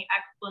giving any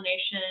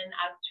explanation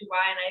as to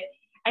why. And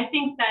I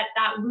think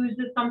that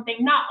loses something,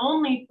 not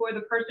only for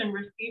the person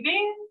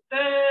receiving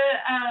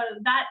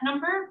that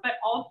number, but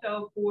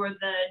also for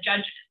the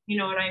judges. You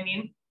know what I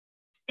mean?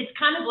 It's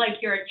kind of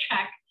like you're a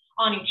check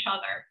on each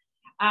other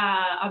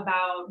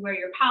about where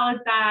your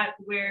palate's at,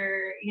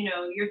 where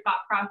your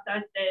thought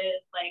process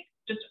is, like,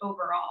 just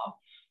overall.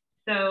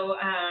 So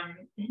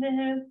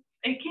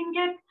it can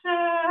get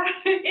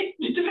it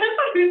depends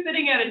on who's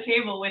sitting at a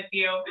table with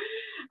you.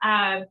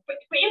 But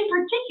in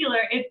particular,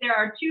 if there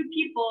are two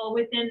people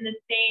within the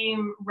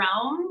same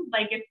realm,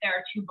 like if there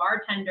are two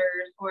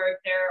bartenders or if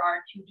there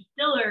are two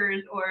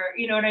distillers, or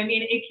you know what I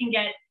mean, it can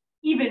get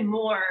even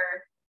more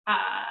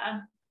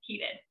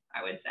heated,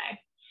 I would say.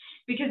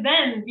 Because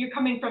then you're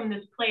coming from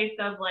this place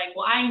of like,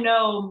 well, I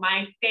know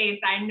my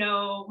space, I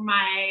know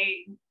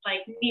my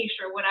like niche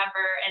or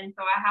whatever, and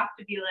so I have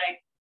to be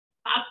like,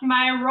 that's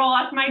my role,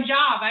 that's my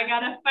job, I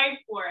gotta fight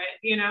for it,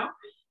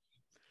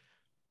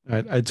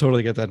 I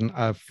totally get that.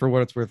 And for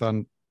what it's worth,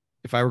 on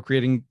if I were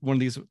creating one of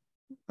these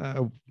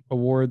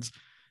awards,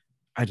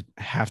 I'd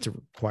have to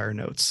require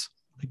notes.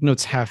 Like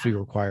notes have to be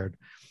required.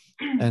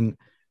 And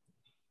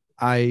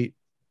I'm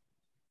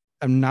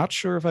not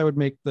sure if I would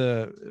make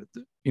the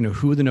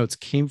who the notes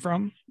came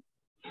from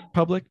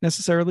public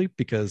necessarily,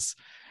 because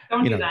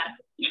don't do that.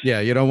 Yeah,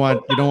 you don't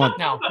want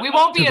no, we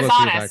won't be as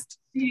honest.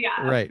 Yeah.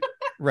 Right.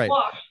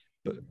 Well,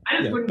 but, I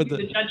just wouldn't be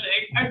the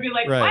judging. I'd be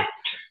like, right.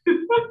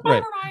 what?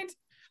 Right. Never mind.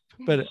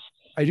 But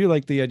I do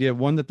like the idea,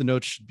 one, that the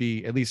notes should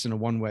be at least in a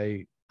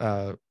one-way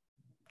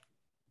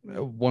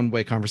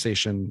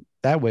conversation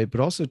that way, but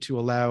also to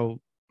allow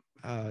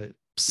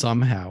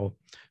somehow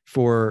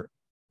for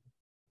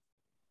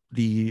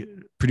the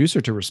producer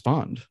to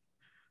respond.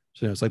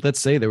 So it's like, let's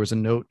say there was a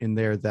note in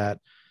there that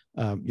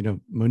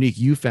Monique,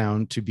 you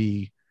found to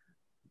be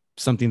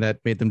something that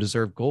made them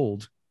deserve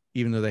gold,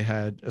 even though they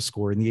had a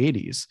score in the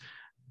 80s.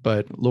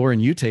 But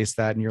Lauren, you taste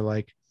that and you're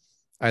like,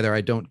 either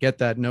I don't get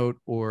that note,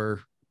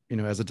 or,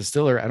 as a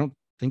distiller, I don't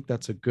think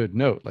that's a good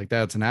note. Like,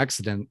 that's an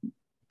accident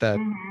that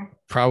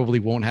probably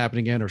won't happen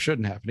again or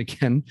shouldn't happen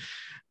again.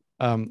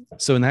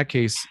 So in that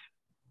case,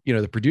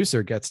 the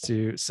producer gets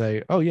to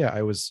say, oh yeah,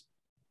 I was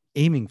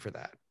aiming for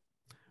that,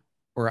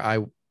 or I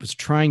was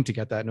trying to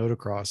get that note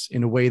across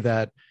in a way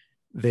that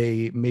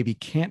they maybe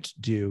can't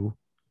do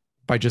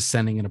by just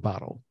sending in a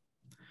bottle.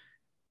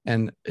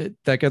 And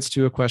that gets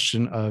to a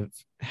question of,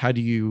 how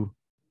do you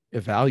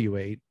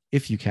evaluate,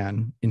 if you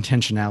can,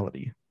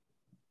 intentionality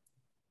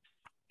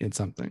in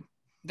something?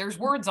 There's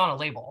words on a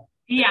label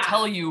that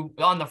tell you,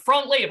 on the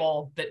front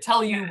label, that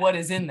tell you what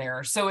is in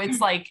there. So it's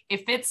like,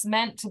 if it's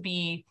meant to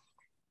be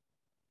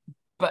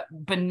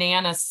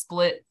banana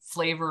split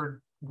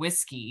flavored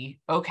whiskey,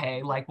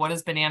 okay, like, what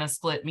does banana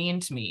split mean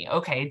to me?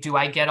 Okay, do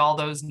I get all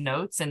those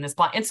notes in this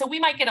blind? And so we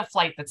might get a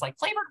flight that's like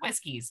flavored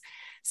whiskeys.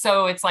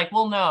 So it's like,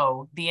 well,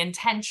 no, the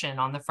intention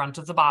on the front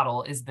of the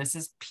bottle is, this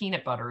is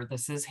peanut butter,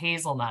 this is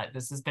hazelnut,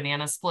 this is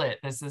banana split,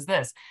 this is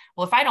this.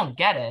 Well, if I don't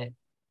get it,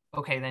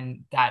 okay,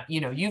 then that,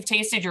 you've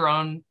tasted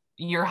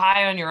you're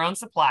high on your own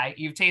supply.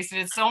 You've tasted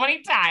it so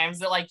many times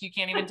that, like, you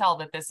can't even tell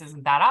that this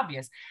isn't that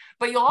obvious.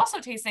 But you'll also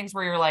taste things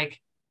where you're like,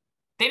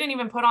 they didn't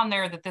even put on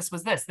there that this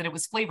was this, that it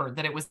was flavored,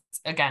 that it was,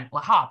 again,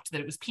 hopped, that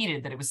it was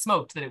peated, that it was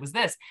smoked, that it was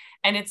this.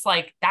 And it's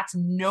like, that's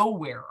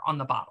nowhere on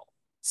the bottle.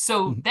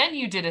 So then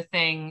you did a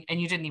thing, and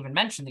you didn't even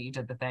mention that you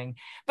did the thing.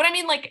 But I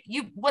mean, like,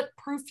 what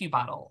proof you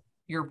bottle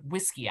your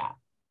whiskey at?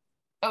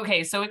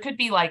 Okay, so it could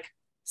be like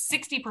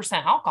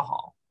 60%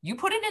 alcohol. You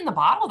put it in the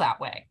bottle that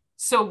way.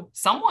 So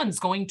someone's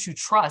going to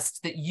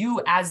trust that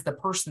you, as the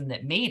person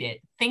that made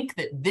it, think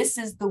that this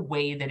is the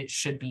way that it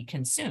should be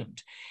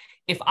consumed.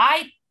 If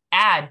I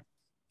add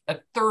a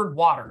third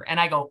water and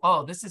I go,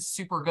 oh, this is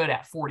super good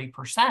at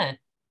 40%,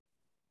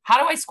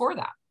 how do I score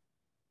that?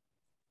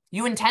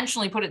 You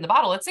intentionally put it in the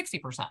bottle at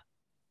 60%.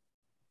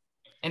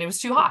 And it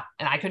was too hot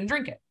and I couldn't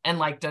drink it. And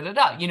like,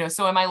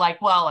 so am I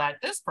like, well, at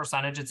this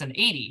percentage, it's an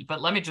 80,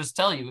 but let me just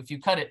tell you, if you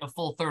cut it a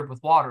full third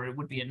with water, it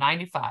would be a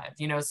 95,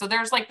 so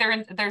there's like,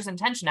 there's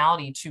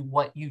intentionality to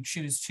what you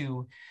choose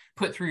to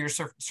put through your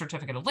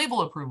certificate of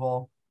label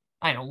approval.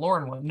 I know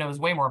Lauren knows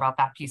way more about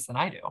that piece than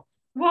I do.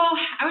 Well,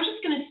 I was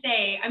just going to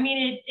say, I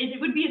mean,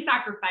 it would be a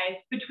sacrifice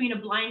between a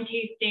blind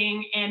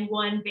tasting and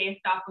one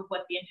based off of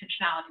what the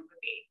intentionality would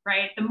be,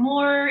 right? The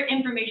more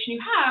information you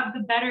have,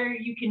 the better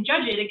you can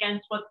judge it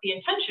against what the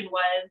intention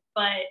was,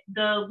 but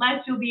the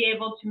less you'll be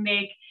able to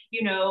make,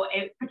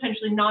 a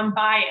potentially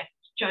non-biased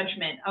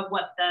judgment of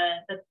what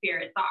the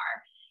spirits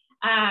are.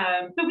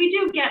 So we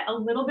do get a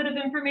little bit of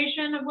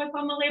information of what's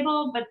on the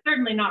label, but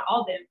certainly not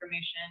all the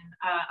information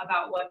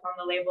about what's on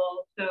the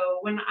label. So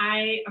when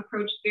I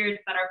approach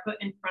spirits that are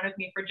put in front of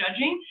me for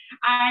judging,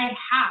 I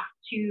have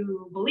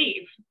to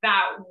believe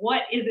that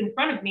what is in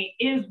front of me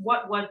is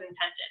what was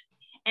intended.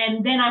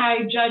 And then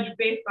I judge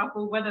based off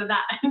of whether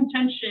that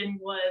intention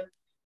was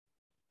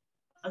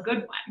a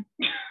good one.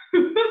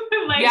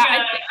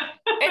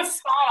 It's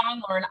spot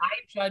on, Lauren. I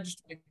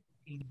judged a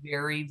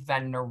very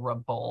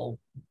venerable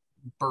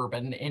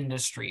bourbon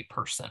industry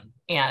person,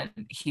 and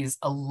he's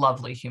a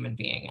lovely human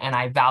being, and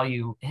I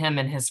value him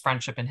and his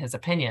friendship and his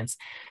opinions,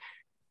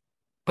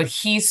 but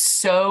he's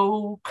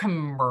so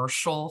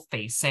commercial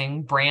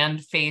facing,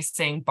 brand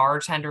facing,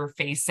 bartender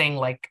facing,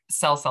 like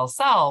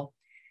sell.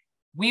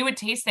 We would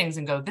taste things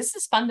and go, this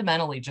is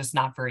fundamentally just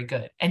not very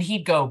good, and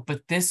he'd go,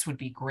 but this would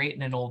be great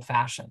in an old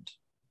fashioned.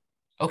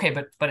 Okay,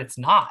 but it's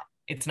not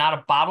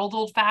a bottled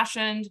old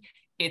fashioned,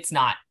 it's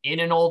not in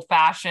an old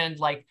fashioned.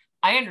 Like,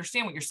 I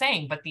understand what you're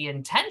saying, but the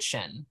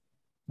intention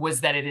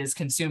was that it is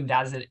consumed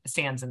as it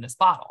stands in this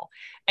bottle.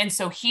 And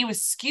so he was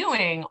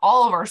skewing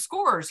all of our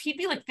scores. He'd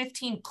be like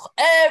 15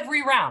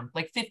 every round,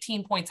 like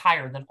 15 points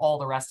higher than all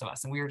the rest of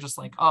us. And we were just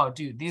like, oh,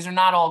 dude, these are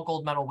not all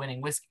gold medal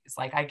winning whiskeys.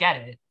 Like, I get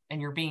it. And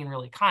you're being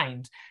really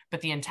kind,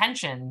 but the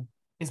intention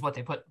is what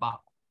they put in the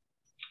bottle.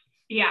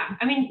 Yeah.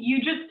 I mean, you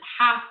just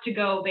have to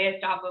go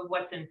based off of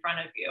what's in front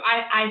of you.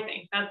 I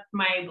think that's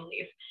my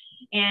belief.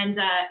 And,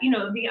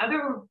 the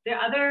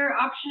other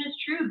option is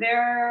true.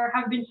 There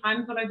have been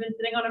times when I've been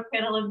sitting on a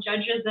panel of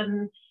judges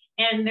and,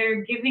 and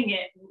they're giving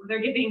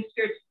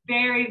spirits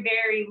very,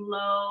 very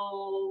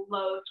low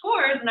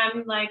scores. And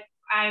I'm like,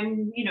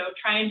 I'm,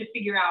 trying to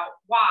figure out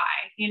why,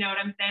 you know what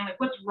I'm saying? Like,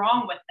 what's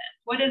wrong with this?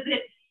 What is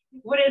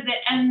it?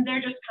 And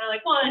they're just kind of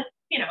like, well,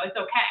 it's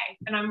okay.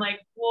 And I'm like,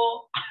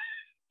 well,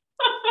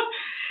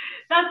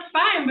 that's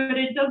fine, but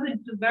it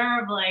doesn't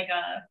deserve like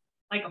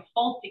a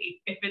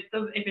faulty if it's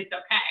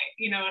okay.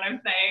 You know what I'm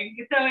saying?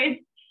 So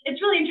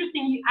it's really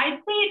interesting. I'd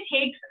say it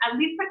takes at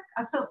least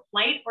a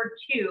flight or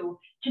two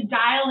to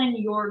dial in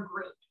your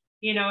group.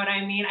 You know what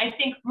I mean? I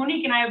think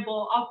Monique and I have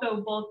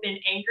both been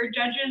anchor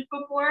judges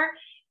before.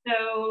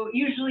 So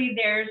usually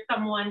there's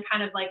someone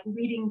kind of like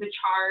leading the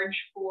charge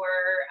for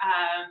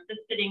the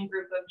sitting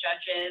group of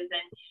judges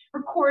and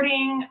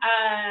recording,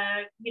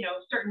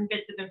 certain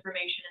bits of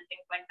information and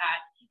things like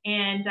that.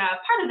 And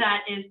part of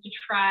that is to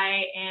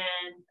try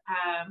and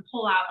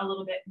pull out a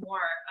little bit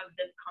more of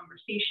this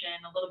conversation,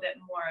 a little bit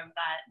more of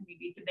that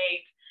maybe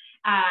debate,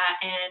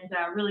 and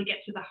really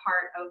get to the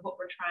heart of what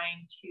we're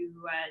trying to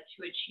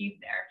achieve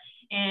there.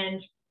 And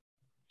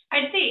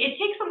I'd say it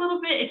takes a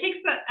little bit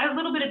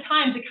of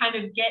time to kind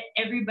of get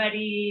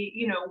everybody,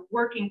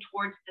 working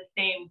towards the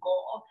same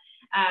goal.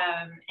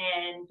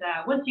 And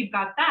once you've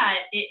got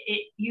that,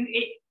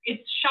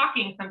 it's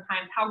shocking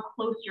sometimes how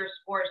close your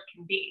scores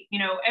can be.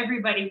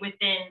 Everybody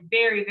within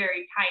very,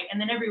 very tight, and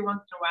then every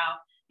once in a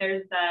while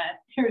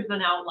there's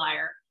an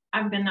outlier.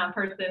 I've been that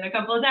person a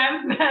couple of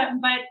times,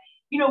 but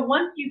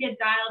once you get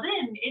dialed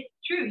in, it's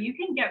true, you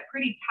can get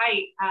pretty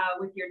tight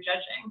with your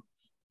judging.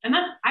 And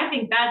I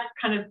think that's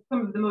kind of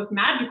some of the most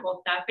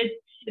magical stuff. It's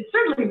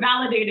certainly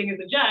validating as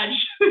a judge,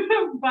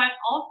 but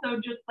also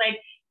just like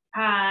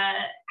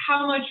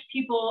how much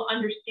people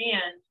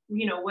understand,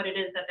 what it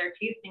is that they're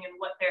tasting and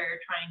what they're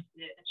trying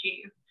to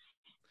achieve.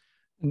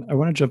 And I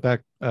want to jump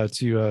back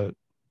to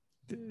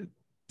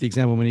the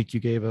example, Monique,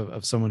 you gave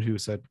of someone who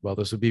said, well,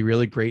 this would be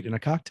really great in a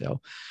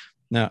cocktail.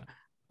 Now,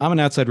 I'm an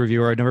outside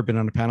reviewer. I've never been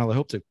on a panel. I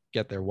hope to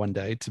get there one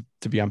day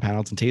to be on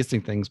panels and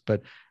tasting things.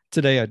 But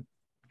today I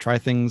try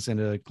things in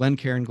a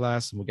Glencairn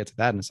glass, and we'll get to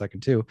that in a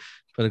second too.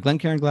 But a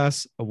Glencairn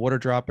glass, a water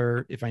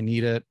dropper if I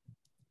need it,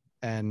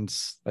 and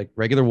like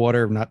regular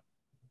water, not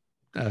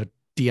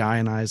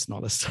deionized and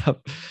all this stuff.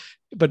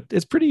 But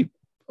it's pretty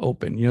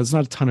open. There's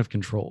not a ton of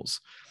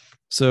controls.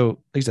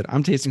 So like I said,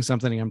 I'm tasting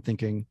something and I'm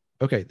thinking,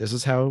 okay, this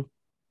is how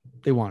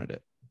they wanted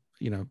it.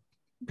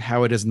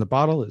 How it is in the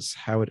bottle is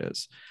how it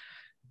is.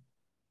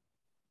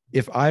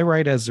 If I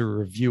write as a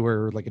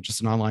reviewer, like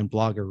just an online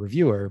blogger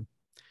reviewer,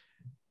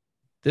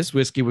 this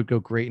whiskey would go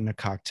great in a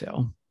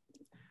cocktail.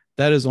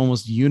 That is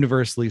almost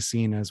universally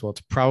seen as, well,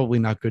 it's probably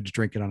not good to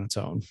drink it on its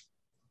own.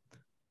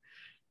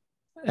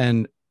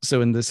 And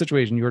so in the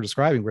situation you're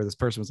describing where this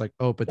person was like,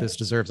 oh, but this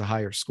deserves a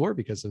higher score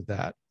because of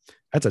that,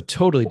 that's a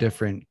totally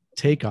different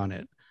take on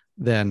it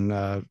than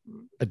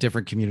a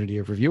different community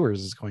of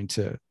reviewers is going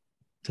to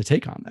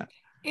take on that.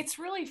 It's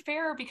really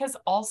fair because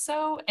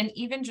also, and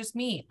even just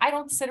me, I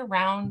don't sit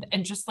around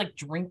and just like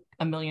drink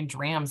a million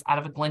drams out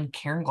of a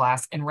Glencairn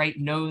glass and write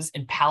nose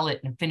and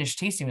palate and finish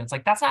tasting. It's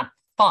like, that's not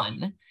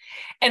fun.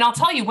 And I'll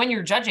tell you, when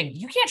you're judging,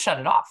 you can't shut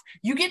it off.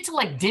 You get to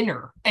like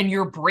dinner and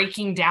you're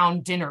breaking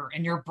down dinner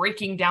and you're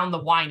breaking down the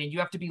wine and you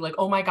have to be like,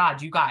 oh my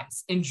God, you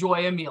guys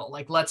enjoy a meal.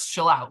 Like, let's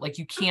chill out. Like,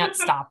 you can't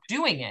stop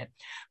doing it.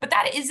 But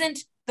that isn't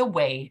the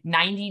way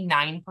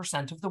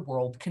 99% of the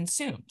world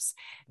consumes.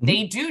 Mm-hmm.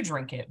 They do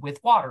drink it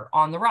with water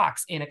on the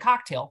rocks in a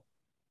cocktail.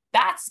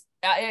 That's,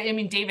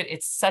 David,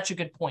 it's such a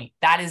good point.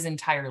 That is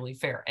entirely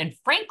fair. And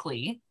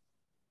frankly,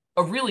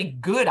 a really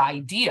good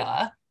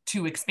idea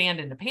to expand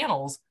into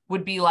panels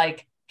would be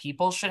like,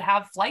 people should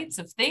have flights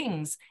of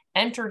things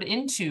entered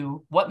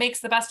into what makes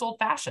the best old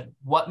fashioned,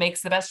 what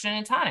makes the best gin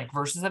and tonic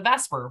versus a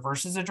Vesper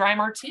versus a dry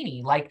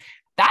martini. Like,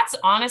 that's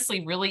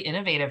honestly really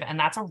innovative. And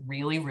that's a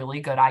really,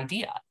 really good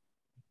idea.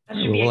 That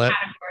should be a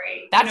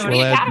category. That should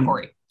be a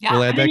category. Yeah.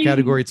 We'll add that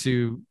category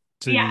to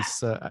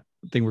this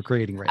thing we're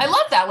creating right now. I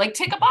love that. Like,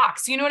 tick a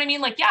box. You know what I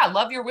mean? Like, yeah, I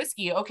love your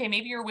whiskey. Okay,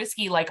 maybe your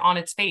whiskey, like on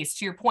its face,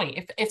 to your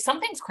point. If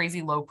something's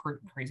crazy low proof,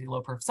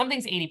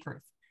 something's 80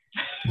 proof.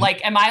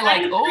 Like, am I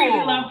like, oh,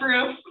 crazy low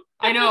proof?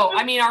 I know.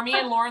 Are me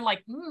and Lauren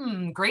like,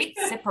 great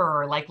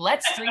sipper. Like,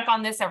 let's drink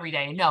on this every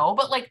day. No,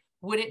 but like,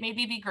 would it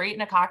maybe be great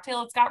in a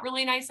cocktail? It's got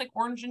really nice, like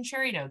orange and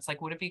cherry notes.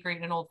 Like, would it be great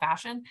in an old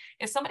fashioned?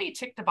 If somebody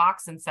ticked a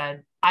box and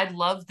said, I'd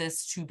love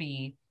this to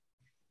be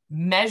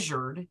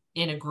measured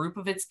in a group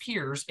of its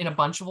peers in a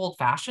bunch of old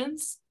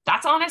fashions,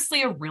 that's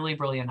honestly a really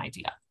brilliant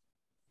idea.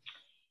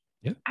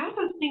 Yeah. I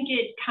also think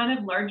it kind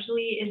of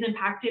largely is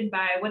impacted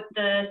by what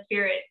the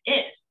spirit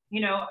is.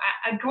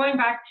 Going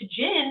back to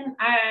gin,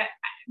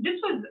 this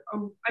was,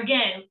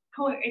 again,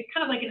 it's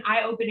kind of like an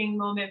eye-opening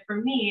moment for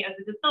me as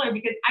a distiller,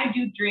 because I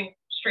do drink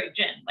straight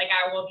gin. Like,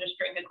 I will just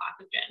drink a glass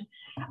of gin.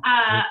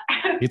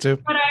 Me too.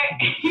 But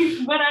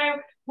I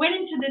went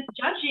into this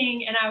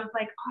judging and I was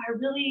like, oh, I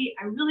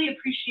really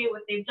appreciate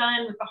what they've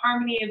done with the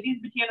harmony of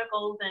these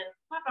botanicals and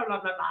blah, blah,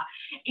 blah, blah, blah.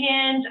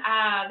 And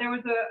there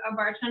was a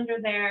bartender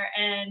there,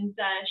 and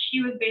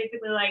she was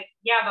basically like,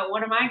 yeah, but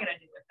what am I going to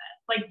do with this?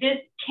 Like, this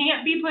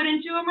can't be put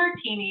into a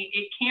martini.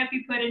 It can't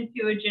be put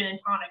into a gin and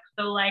tonic.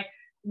 So like,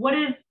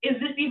 is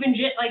this even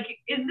gin? Like,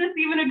 is this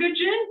even a good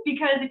gin?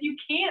 Because if you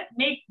can't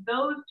make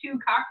those two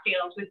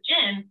cocktails with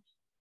gin,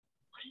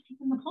 what is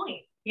even the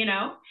point, you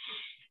know?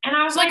 And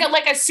I was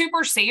like a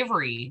super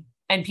savory,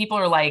 and people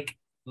are like,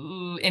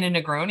 ooh, in a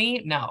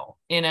Negroni? No.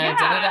 In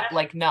a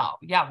like, no.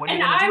 Yeah. What are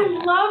you going to do?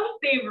 And I love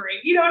savory.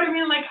 You know what I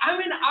mean? Like, I'm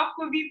an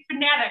aquavit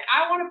fanatic.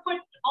 I want to put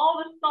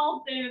all the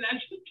salt in. I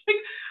just like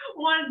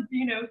want,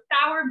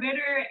 sour,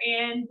 bitter,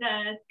 and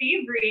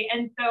savory.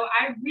 And so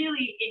I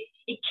really,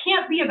 it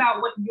can't be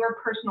about what your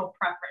personal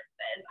preference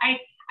is.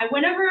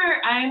 Whenever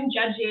I'm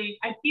judging,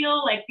 I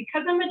feel like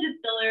because I'm a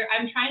distiller,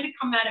 I'm trying to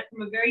come at it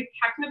from a very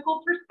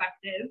technical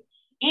perspective,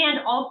 and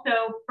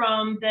also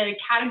from the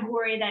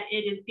category that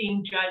it is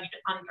being judged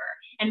under,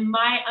 and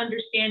my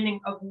understanding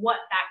of what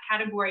that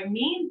category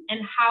means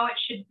and how it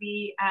should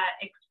be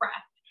expressed.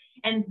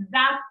 And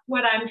that's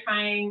what I'm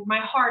trying my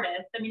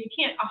hardest. I mean, you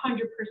can't 100%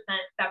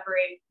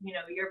 separate,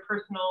 your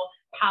personal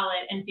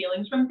palate and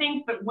feelings from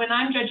things, but when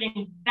I'm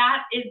judging,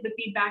 that is the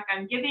feedback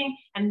I'm giving,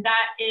 and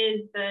that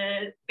is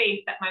the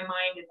space that my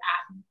mind is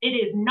at. It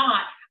is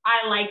not,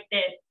 I like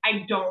this,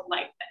 I don't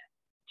like this.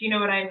 Do you know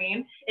what I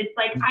mean? It's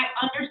like, I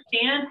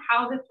understand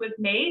how this was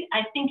made.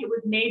 I think it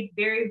was made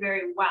very,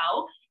 very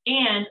well.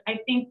 And I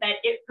think that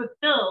it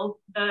fulfills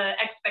the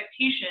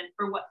expectation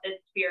for what this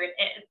spirit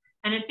is.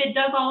 And if it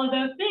does all of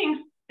those things,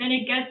 then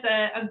it gets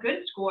a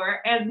good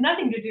score. It has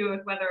nothing to do with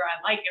whether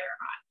I like it or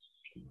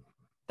not.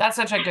 That's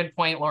such a good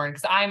point, Lauren,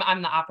 because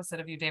I'm the opposite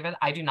of you, David.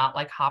 I do not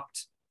like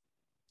hopped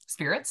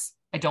spirits.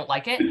 I don't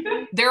like it.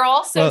 They're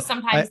also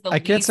sometimes I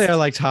can't say I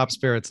liked hopped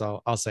spirits.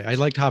 I'll say I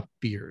liked hopped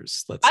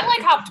beers. I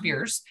like hopped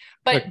beers,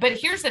 but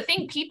here's the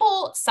thing: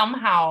 people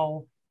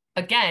somehow,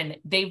 again,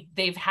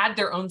 they've had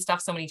their own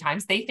stuff so many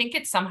times, they think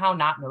it's somehow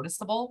not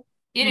noticeable.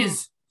 It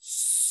is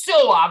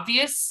so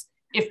obvious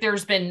if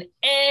there's been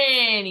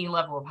any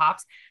level of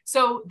hops,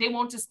 so they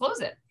won't disclose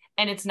it.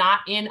 And it's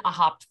not in a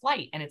hopped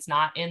flight, and it's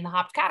not in the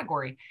hopped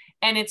category.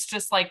 And it's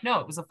just like, no,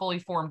 it was a fully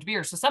formed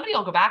beer. So somebody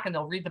will go back and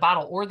they'll read the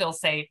bottle, or they'll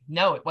say,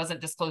 no, it wasn't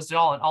disclosed at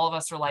all. And all of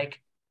us are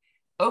like,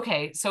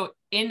 okay, so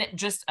in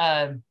just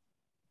a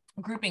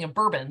grouping of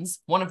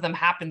bourbons, one of them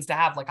happens to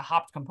have like a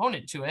hopped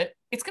component to it,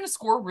 it's going to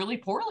score really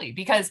poorly,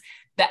 because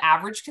the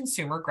average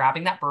consumer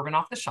grabbing that bourbon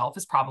off the shelf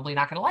is probably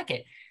not going to like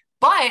it.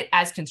 But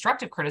as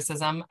constructive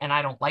criticism, and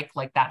I don't like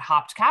that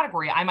hopped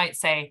category, I might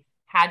say,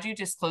 had you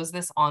disclosed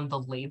this on the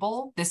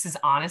label, this is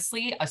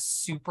honestly a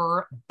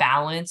super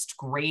balanced,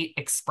 great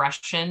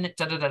expression,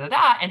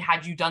 and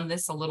had you done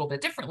this a little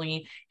bit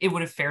differently, it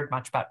would have fared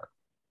much better.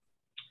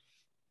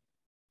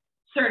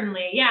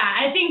 Certainly. Yeah.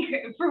 I think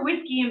for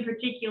whiskey in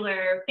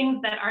particular,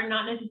 things that are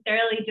not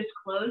necessarily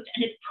disclosed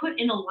and it's put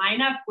in a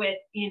lineup with,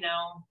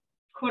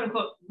 quote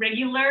unquote,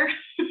 regular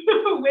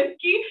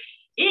whiskey,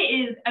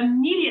 it is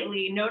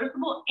immediately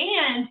noticeable.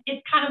 And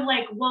it's kind of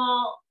like,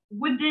 well,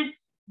 would this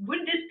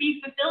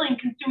be fulfilling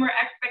consumer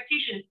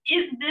expectations?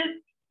 Is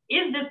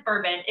this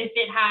bourbon if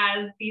it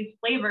has these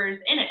flavors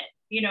in it?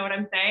 You know what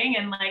I'm saying?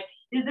 And like,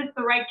 is this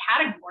the right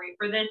category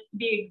for this to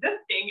be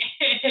existing?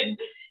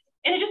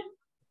 and it just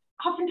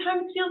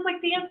oftentimes feels like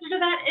the answer to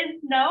that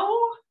is no.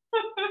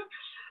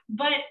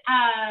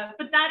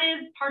 but that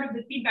is part of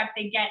the feedback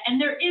they get. And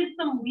there is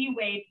some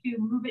leeway to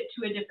move it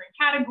to a different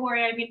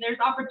category. I mean, there's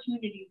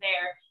opportunity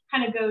there.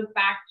 Kind of goes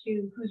back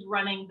to who's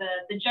running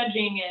the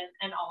judging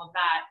and all of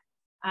that.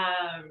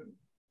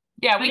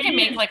 Yeah, we can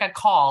make like a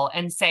call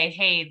and say,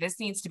 hey, this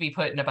needs to be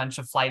put in a bunch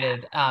of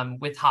flighted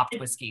with hopped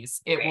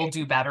whiskeys. It will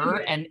do better.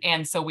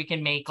 And so we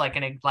can make like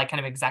kind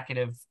of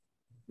executive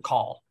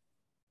call.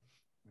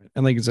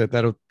 And like you said,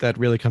 that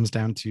really comes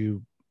down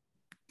to,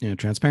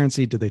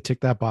 transparency. Did they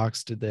tick that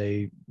box? Did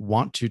they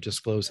want to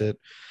disclose it?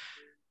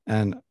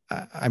 And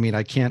I mean,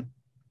 I can't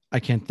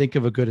think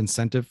of a good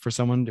incentive for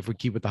someone, if we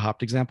keep with the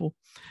hopped example,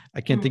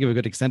 I can't think of a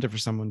good incentive for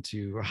someone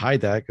to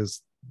hide that,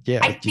 because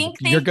I think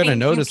you're going to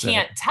notice it. You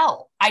can't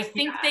tell. I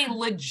think they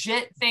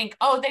legit think,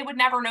 oh, they would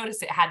never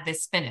notice it had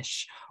this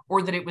finish,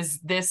 or that it was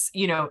this,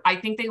 I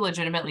think they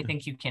legitimately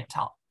think you can't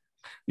tell.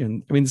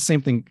 And I mean, the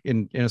same thing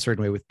in a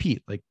certain way with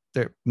peat. Like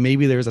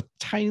maybe there's a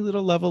tiny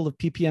little level of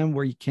ppm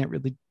where you can't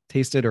really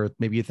taste it, or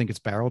maybe you think it's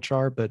barrel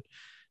char, but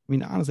I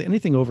mean, honestly,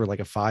 anything over like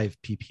a 5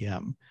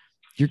 ppm,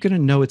 you're going to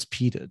know it's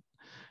peated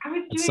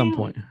at some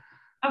point.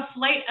 A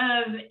flight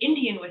of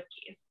Indian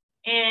whiskeys,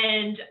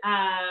 and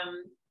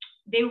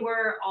they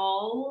were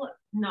all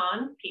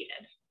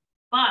non-peated,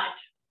 but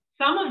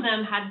some of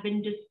them had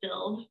been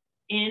distilled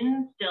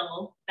in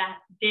stills that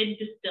did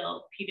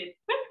distill peated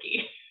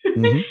whiskey.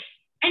 Mm-hmm.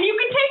 And you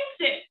can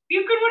taste it.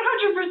 You could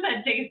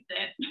 100% taste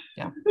it.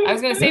 Yeah. I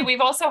was going to say,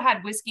 we've also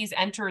had whiskeys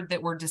entered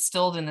that were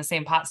distilled in the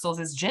same pot stills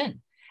as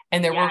gin.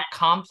 And there were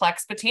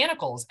complex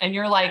botanicals. And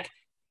you're like,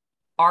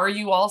 are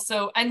you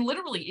also, and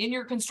literally in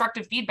your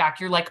constructive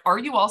feedback, you're like, are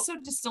you also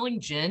distilling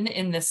gin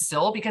in this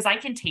still? Because I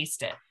can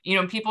taste it.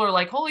 People are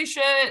like, holy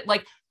shit.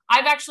 Like,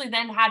 I've actually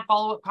then had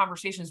follow-up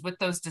conversations with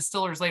those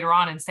distillers later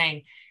on and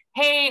saying,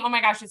 hey, oh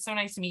my gosh, it's so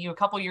nice to meet you. A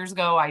couple years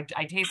ago, I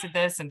tasted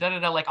this and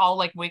like I'll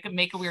like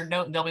make a weird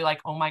note and they'll be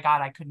like, oh my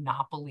God, I could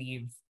not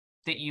believe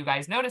that you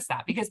guys noticed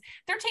that, because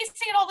they're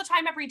tasting it all the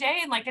time every day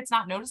and like it's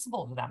not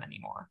noticeable to them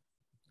anymore.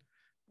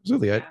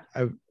 Absolutely.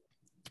 I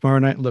tomorrow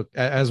night, look,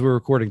 as we're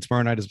recording,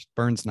 tomorrow night is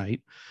Burns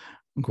night,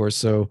 of course.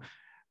 So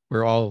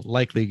we're all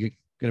likely going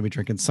to be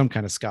drinking some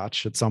kind of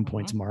scotch at some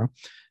point tomorrow.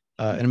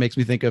 And it makes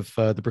me think of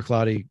the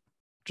Bruichladdich,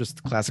 just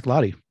the classic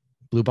Lottie,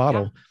 blue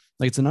bottle. Yeah.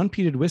 Like it's an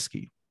unpeated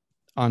whiskey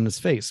on its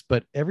face,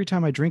 but every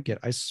time I drink it,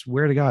 I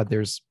swear to God,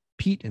 there's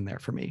peat in there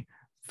for me.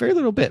 Very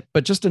little bit,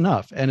 but just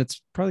enough. And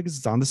it's probably because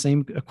it's on the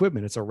same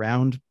equipment. It's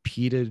around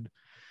peated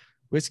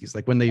whiskeys.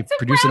 Like when they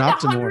produce an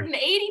Optimor,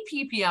 180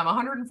 ppm,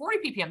 140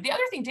 ppm. The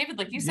other thing, David,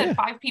 like you said,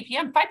 5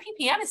 ppm. 5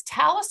 ppm is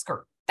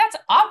Talisker. That's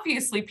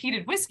obviously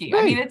peated whiskey.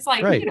 Right, I mean, it's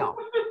like, you know.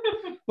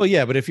 Well,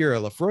 yeah, but if you're a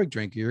Lafroig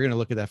drinker, you're going to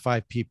look at that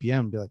 5 ppm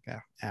and be like,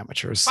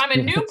 amateurs. If I'm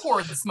a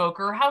Newport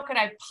smoker, how could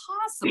I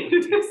possibly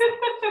taste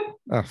it?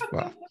 Oh,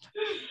 well.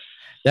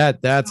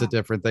 That's a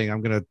different thing.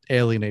 I'm going to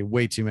alienate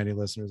way too many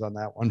listeners on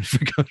that one.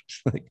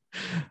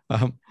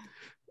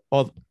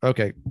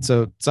 Okay.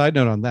 So side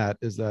note on that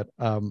is that,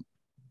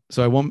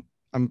 so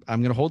I'm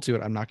going to hold to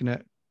it. I'm not going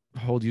to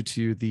hold you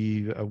to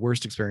the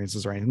worst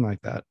experiences or anything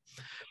like that.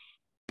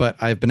 But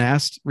I've been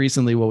asked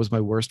recently, what was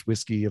my worst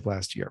whiskey of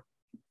last year?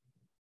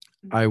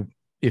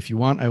 If you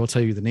want, I will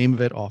tell you the name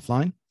of it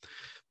offline,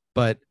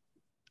 but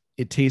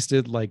it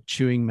tasted like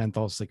chewing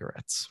menthol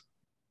cigarettes.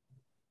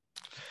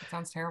 That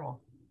sounds terrible.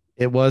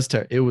 It was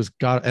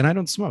God, and I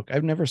don't smoke.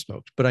 I've never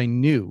smoked, but I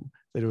knew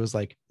that it was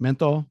like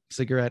menthol,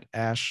 cigarette,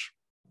 ash.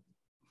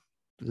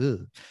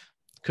 Ugh.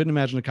 Couldn't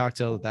imagine a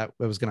cocktail that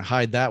was going to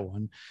hide that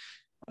one.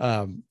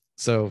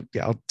 So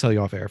yeah, I'll tell you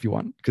off air if you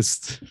want,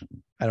 because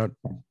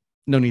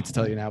no need to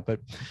tell you now, but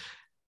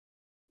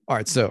all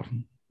right. So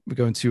we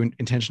go into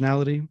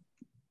intentionality.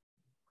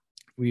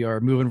 We are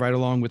moving right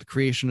along with the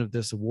creation of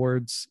this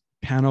awards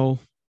panel.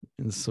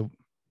 And so,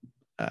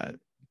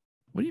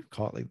 what do you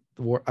call it? Like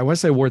I want to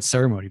say award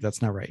ceremony.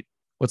 That's not right.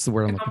 What's the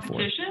word I'm looking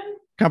for?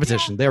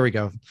 Competition. Yeah. There we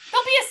go.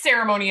 There'll be a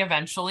ceremony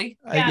eventually.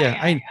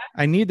 I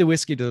need the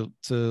whiskey to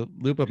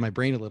loop up my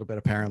brain a little bit,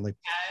 apparently.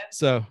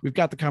 So we've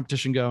got the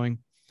competition going.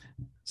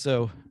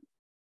 So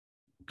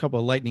a couple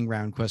of lightning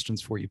round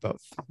questions for you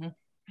both.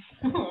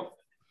 Mm-hmm.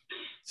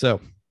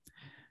 So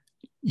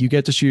you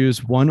get to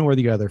choose one or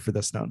the other for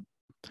this note.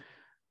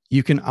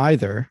 You can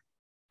either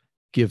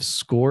give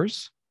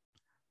scores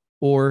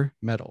or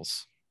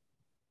medals.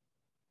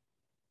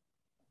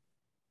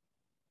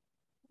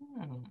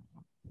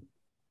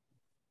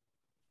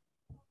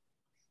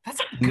 That's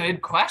a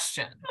good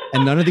question.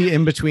 And none of the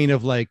in between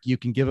of like, you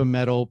can give a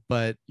medal,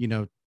 but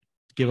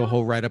give a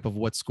whole write up of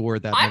what score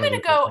that. I'm going to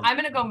go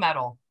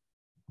medal.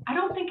 I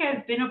don't think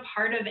I've been a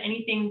part of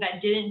anything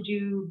that didn't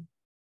do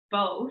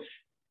both.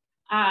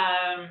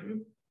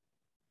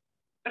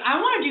 But I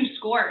want to do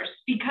scores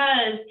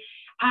because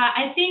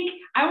I think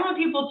I want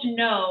people to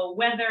know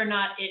whether or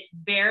not it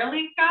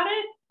barely got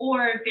it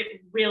or if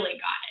it really got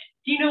it.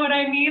 Do you know what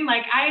I mean?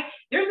 Like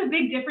there's a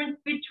big difference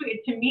between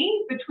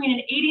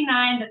an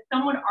 89 that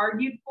someone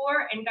argued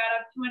for and got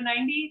up to a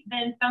 90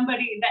 than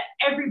somebody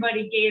that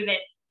everybody gave it,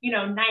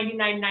 99,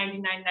 99,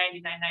 99,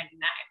 99.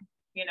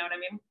 You know what I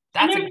mean?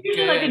 That's and there's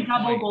usually like a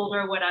double gold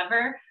or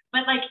whatever.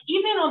 But like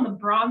even on the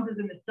bronzes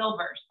and the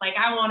silvers, like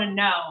I want to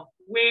know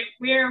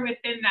where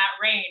within that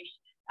range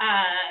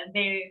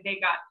they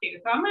got to.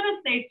 So I'm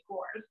gonna say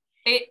scores.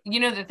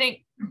 The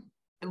thing,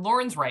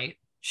 Lauren's right.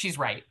 She's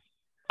right.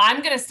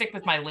 I'm gonna stick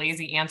with my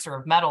lazy answer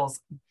of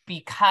medals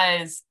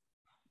because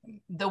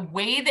the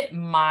way that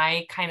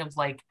my kind of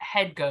like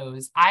head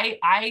goes,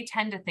 I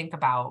tend to think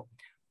about,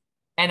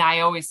 and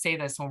I always say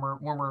this when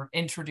we're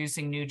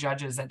introducing new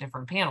judges at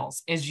different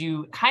panels, is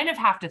you kind of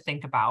have to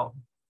think about,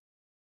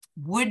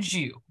 would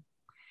you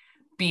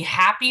be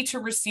happy to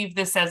receive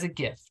this as a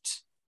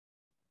gift?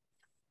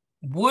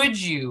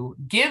 Would you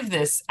give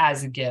this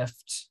as a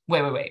gift?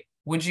 Wait.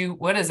 Would you,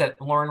 what is it?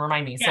 Lauren,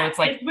 remind me. Yeah, so it's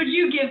like, would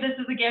you give this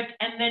as a gift?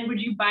 And then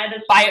would you buy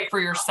it for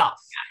yourself?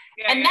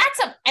 Yeah.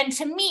 And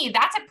to me,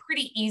 that's a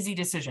pretty easy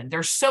decision.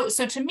 So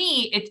to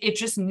me, it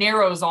just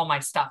narrows all my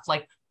stuff.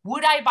 Like,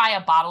 would I buy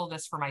a bottle of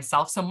this for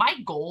myself? So my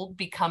gold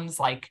becomes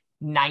like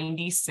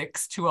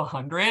 96 to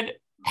 100,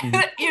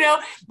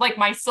 like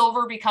my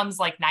silver becomes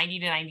like 90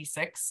 to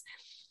 96.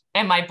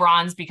 And my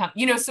bronze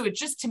so it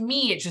just, to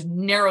me, it just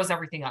narrows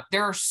everything up.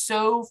 There are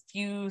so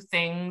few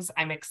things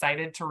I'm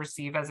excited to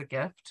receive as a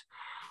gift.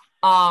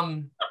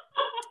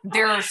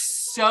 There are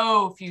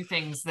so few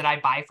things that I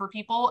buy for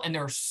people, and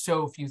there are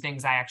so few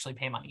things I actually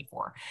pay money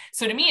for.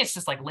 So to me, it's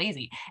just like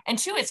lazy. And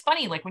two, it's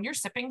funny, like when you're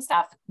sipping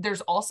stuff,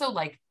 there's also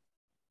like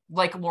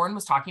Lauren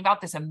was talking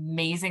about, this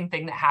amazing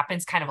thing that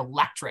happens kind of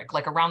electric,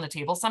 like around the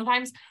table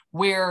sometimes,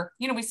 where,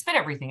 we spit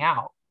everything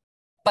out.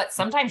 But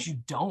sometimes you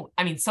don't.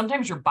 I mean,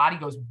 sometimes your body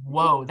goes,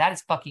 whoa, that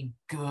is fucking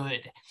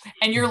good.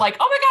 And you're like,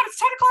 oh my God, it's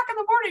 10 o'clock in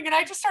the morning and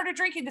I just started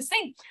drinking this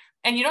thing.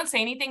 and you don't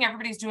say anything,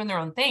 everybody's doing their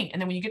own thing.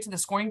 And then when you get to the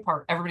scoring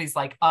part, everybody's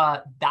like,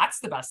 that's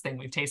the best thing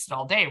we've tasted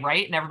all day,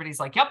 right? And everybody's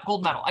like, yep,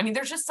 gold medal. I mean,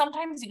 there's just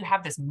sometimes you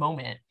have this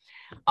moment.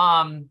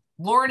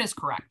 Lauren is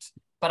correct,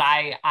 but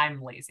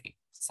I'm lazy.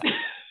 So.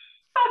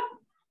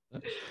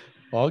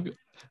 All good.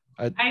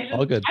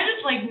 All good. I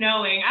just like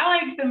knowing. I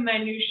like the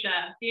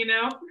minutia, you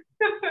know?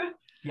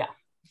 Yeah.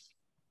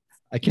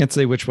 I can't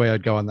say which way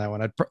I'd go on that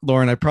one.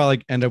 Lauren, I'd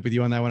probably end up with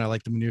you on that one. I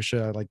like the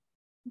minutia. I like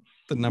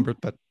the numbers,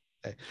 but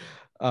hey.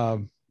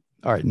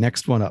 All right,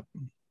 next one up.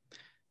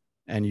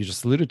 And you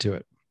just alluded to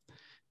it.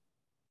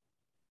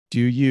 Do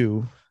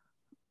you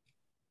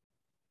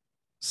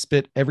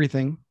spit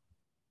everything,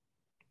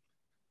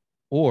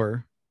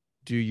 or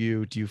do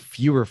you do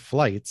fewer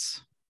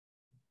flights?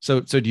 So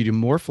do you do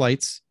more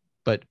flights,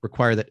 but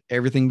require that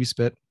everything be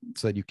spit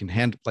so that you can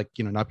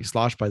not be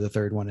sloshed by the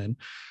third one in?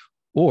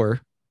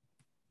 Or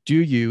do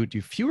you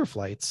do fewer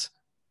flights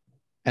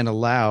and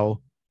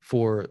allow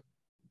for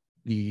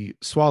the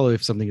swallow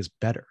if something is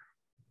better?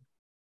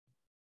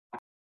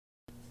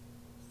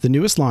 The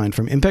newest line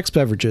from Impex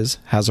Beverages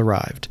has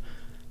arrived.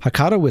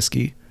 Hakata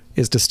whiskey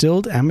is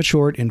distilled and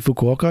matured in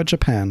Fukuoka,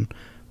 Japan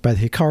by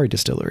the Hikari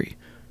Distillery,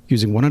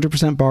 using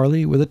 100%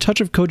 barley with a touch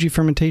of koji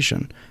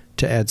fermentation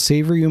to add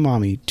savory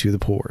umami to the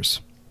pours.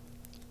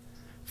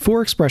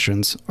 4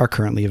 expressions are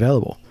currently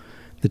available: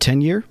 the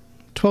 10-year,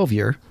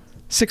 12-year,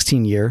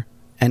 16-year,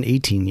 and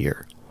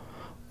 18-year.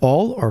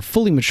 All are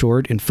fully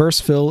matured in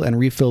first fill and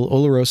refill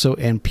Oloroso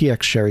and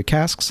PX sherry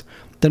casks,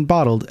 then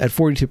bottled at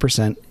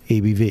 42%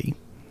 ABV.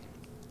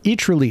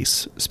 Each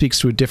release speaks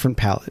to a different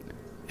palate,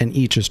 and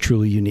each is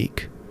truly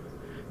unique.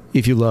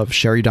 If you love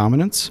sherry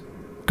dominance,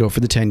 go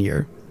for the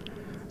 10-year.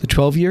 The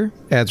 12-year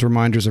adds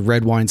reminders of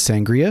red wine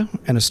sangria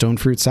and a stone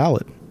fruit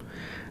salad.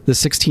 The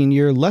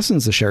 16-year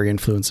lessens the sherry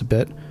influence a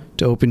bit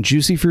to open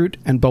juicy fruit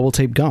and bubble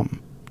tape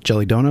gum,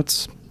 jelly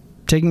donuts,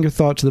 taking your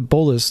thought to the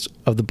boldest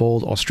of the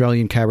bold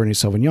Australian Cabernet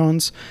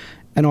Sauvignons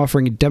and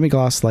offering a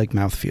demi-glace-like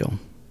mouthfeel.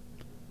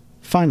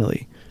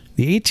 Finally,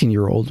 the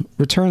 18-year-old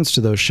returns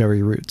to those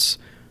sherry roots,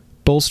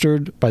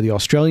 bolstered by the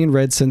Australian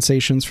red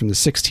sensations from the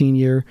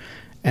 16-year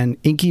and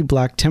inky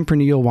black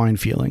Tempranillo wine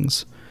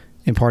feelings,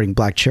 imparting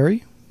black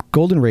cherry,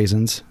 golden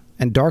raisins,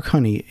 and dark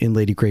honey in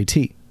Lady Grey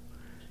tea.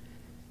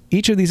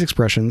 Each of these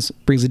expressions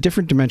brings a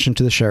different dimension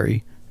to the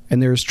sherry,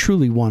 and there is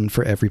truly one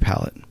for every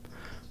palate.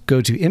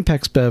 Go to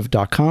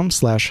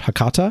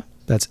impexbev.com/Hakata,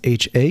 that's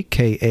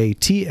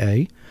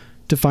Hakata,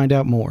 to find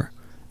out more,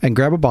 and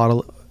grab a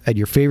bottle at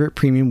your favorite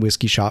premium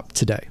whiskey shop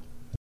today.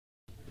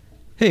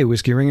 Hey,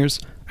 Whiskey Ringers.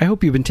 I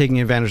hope you've been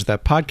taking advantage of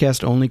that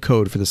podcast-only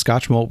code for the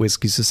Scotch Malt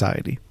Whiskey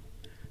Society.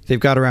 They've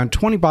got around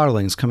 20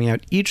 bottlings coming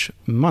out each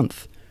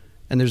month,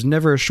 and there's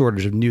never a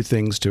shortage of new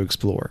things to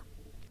explore.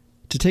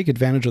 To take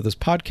advantage of this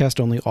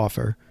podcast-only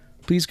offer,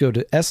 please go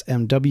to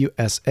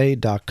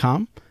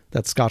smwsa.com,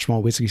 that's Scotch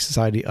Malt Whiskey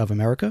Society of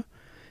America,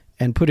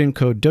 and put in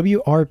code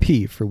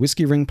WRP for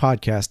Whiskey Ring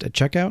Podcast at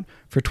checkout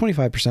for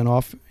 25%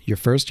 off your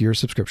first year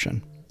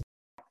subscription.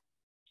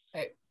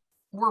 Hey,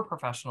 we're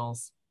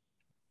professionals.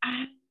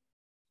 I'm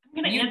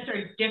going to answer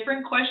a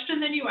different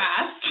question than you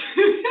asked.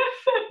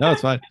 No,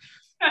 it's fine.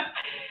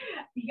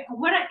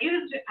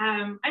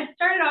 I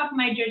started off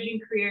my judging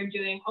career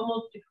doing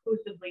almost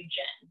exclusively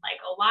gin, like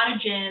a lot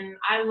of gin.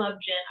 I love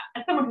gin.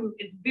 As someone who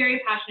is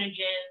very passionate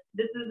gin,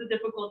 this is a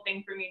difficult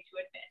thing for me to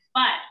admit.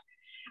 But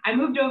I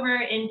moved over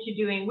into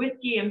doing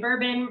whiskey and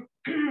bourbon,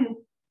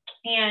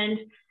 and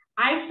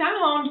I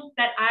found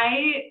that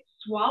I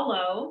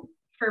swallow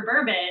for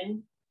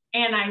bourbon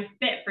and I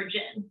spit for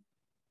gin,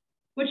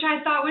 which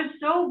I thought was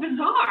so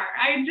bizarre.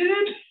 I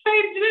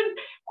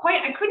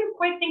couldn't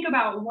quite think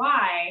about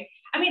why.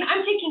 I mean,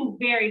 I'm taking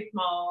very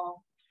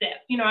small sips.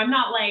 I'm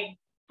not like,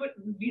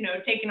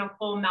 taking a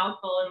full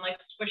mouthful and like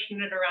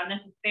squishing it around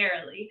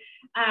necessarily.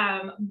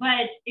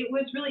 But it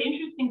was really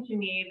interesting to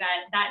me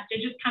that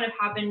it just kind of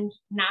happened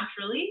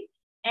naturally.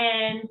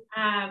 And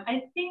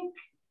I think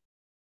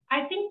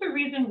the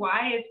reason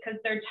why is because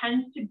there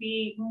tends to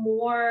be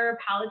more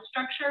palate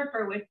structure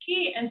for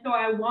whiskey. And so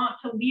I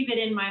want to leave it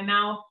in my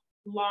mouth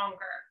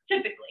longer,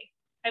 typically.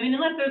 I mean,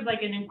 unless there's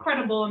like an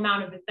incredible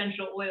amount of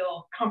essential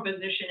oil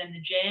composition in the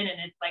gin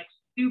and it's like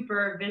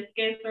super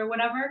viscous or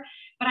whatever.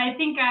 But I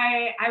think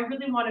I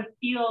really want to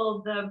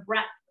feel the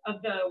breadth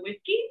of the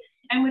whiskey.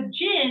 And with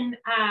gin,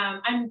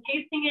 I'm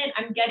tasting it.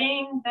 I'm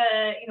getting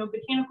the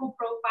botanical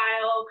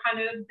profile,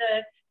 kind of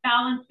the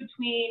balance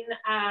between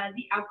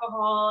the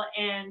alcohol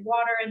and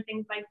water and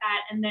things like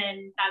that. And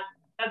then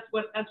that's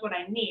what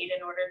I need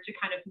in order to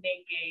kind of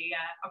make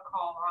a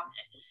call on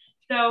it.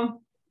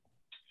 So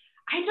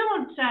I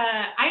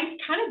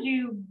kind of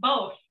do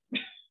both.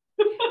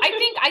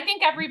 I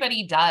think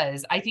everybody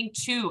does. I think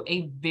too,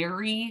 a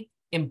very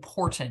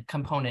important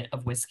component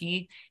of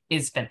whiskey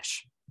is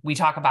finish. We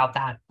talk about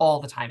that all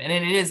the time. And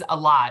it is a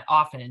lot,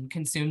 often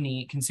consumed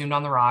neat, consumed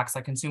on the rocks,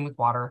 like consumed with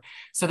water.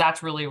 So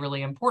that's really,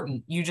 really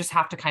important. You just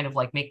have to kind of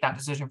like make that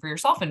decision for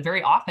yourself. And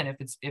very often, if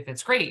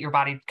it's great, your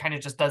body kind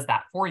of just does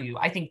that for you.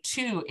 I think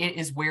too, it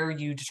is where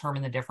you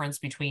determine the difference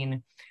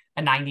between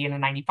a 90 and a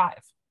 95.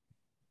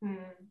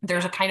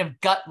 There's a kind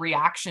of gut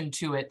reaction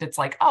to it that's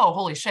like, oh,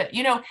 holy shit,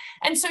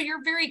 and so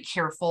you're very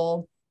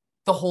careful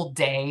the whole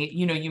day.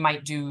 You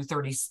might do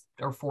 30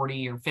 or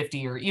 40 or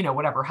 50 or,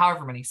 whatever,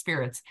 however many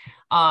spirits.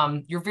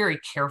 You're very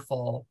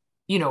careful,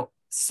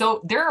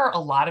 so there are a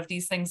lot of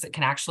these things that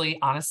can actually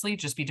honestly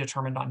just be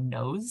determined on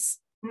nose.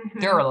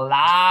 There are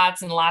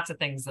lots and lots of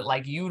things that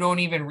like you don't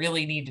even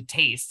really need to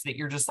taste, that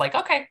you're just like,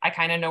 okay, I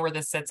kind of know where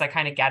this sits. I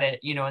kind of get it,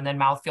 and then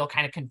mouthfeel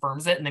kind of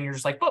confirms it. And then you're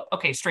just like, oh,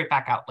 okay, straight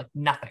back out, like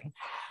nothing.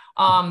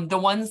 The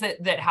ones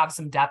that have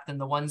some depth, and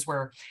the ones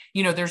where,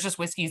 there's just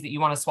whiskeys that you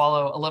want to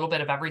swallow a little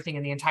bit of everything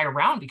in the entire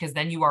round, because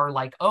then you are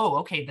like, oh,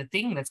 okay, the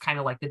thing that's kind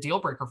of like the deal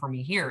breaker for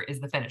me here is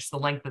the finish, the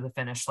length of the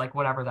finish, like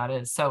whatever that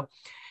is. So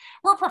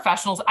we're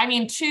professionals. I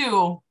mean,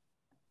 too,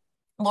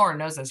 Lauren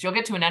knows this. You'll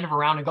get to an end of a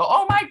round and go,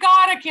 oh my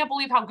God, I can't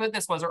believe how good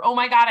this was. Or, oh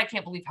my God, I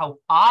can't believe how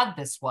odd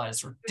this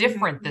was, or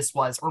different this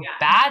was, or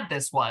bad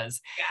this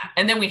was.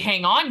 And then we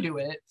hang on to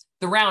it.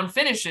 The round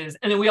finishes,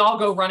 and then we all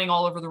go running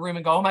all over the room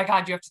and go, oh my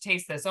God, you have to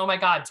taste this. Oh my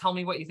God, tell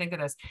me what you think of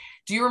this.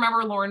 Do you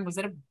remember, Lauren, was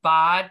it a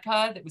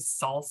vodka that was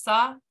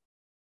salsa?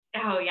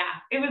 Oh yeah,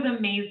 it was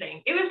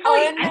amazing. It was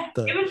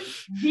probably, it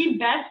was the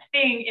best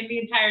thing in the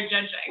entire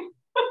judging.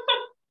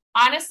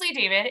 Honestly,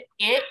 David,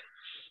 it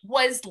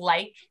was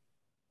like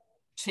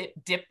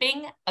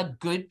dipping a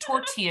good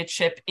tortilla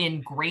chip in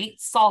great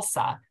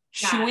salsa,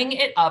 chewing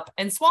it up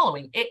and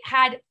swallowing. It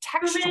had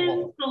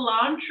textural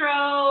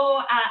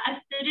cilantro,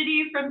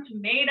 acidity from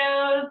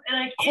tomatoes, and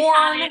like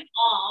corn, it had it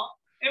all.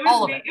 It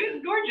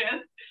was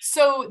gorgeous.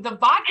 So the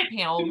vodka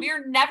panel,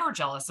 we're never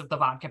jealous of the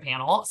vodka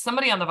panel.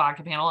 Somebody on the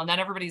vodka panel, and then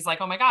everybody's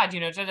like, oh my God,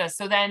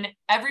 so then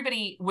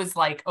everybody was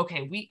like,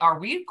 okay, are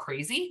we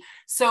crazy?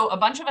 So a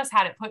bunch of us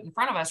had it put in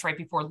front of us right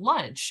before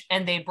lunch,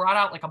 and they brought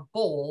out like a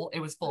bowl.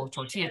 It was full of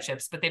tortilla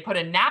chips, but they put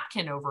a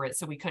napkin over it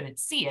so we couldn't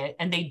see it.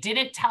 And they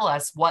didn't tell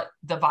us what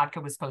the vodka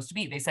was supposed to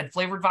be. They said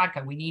flavored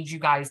vodka. We need you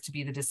guys to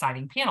be the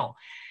deciding panel.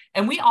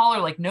 And we all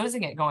are like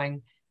nosing it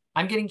going,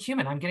 I'm getting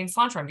cumin, I'm getting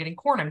cilantro, I'm getting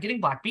corn, I'm getting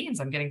black beans,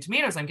 I'm getting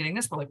tomatoes, I'm getting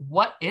this. We're like,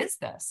 what is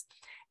this?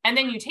 And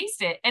then you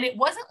taste it, and it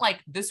wasn't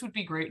like, this would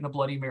be great in a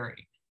Bloody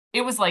Mary.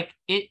 It was like,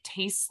 it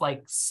tastes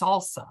like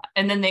salsa.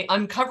 And then they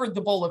uncovered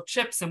the bowl of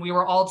chips, and we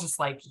were all just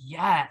like,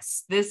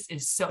 yes, this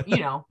is so,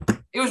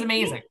 it was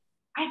amazing.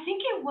 I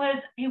think it was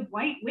a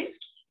white whiskey.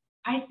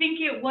 I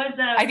think it was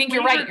I think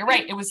you're right. You're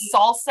right. It was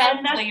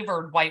salsa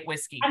flavored white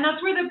whiskey. And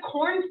that's where the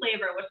corn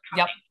flavor was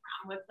coming from.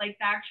 Was like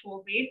the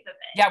actual base of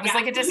it. Yeah, it was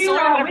like a distiller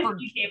out of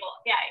Virginia.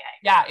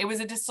 Yeah, it was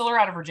a distiller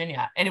out of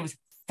Virginia, and it was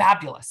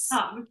fabulous.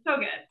 Oh, it was so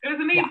good. It was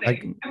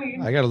amazing.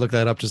 Yeah, I got to look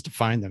that up just to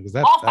find them, because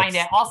I'll find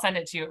it. I'll send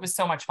it to you. It was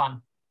so much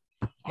fun.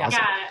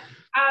 Awesome.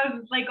 Yeah.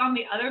 Like on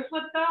the other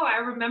flip though, I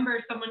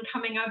remember someone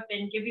coming up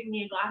and giving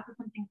me a glass of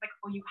something like,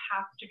 oh, you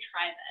have to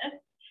try this.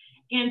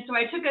 And so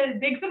I took a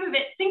big sip of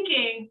it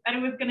thinking that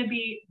it was going to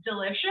be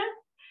delicious.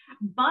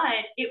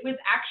 But it was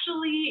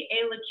actually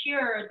a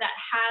liqueur that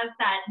has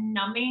that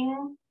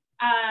numbing,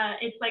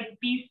 it's like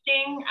bee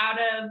sting out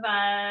of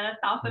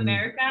South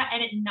America,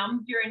 and it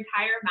numbs your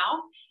entire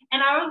mouth.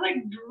 And I was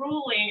like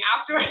drooling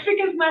afterwards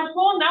because my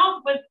whole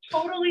mouth was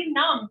totally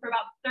numb for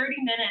about 30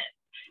 minutes.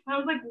 And I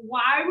was like,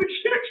 why would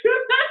you do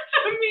that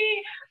to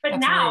me? But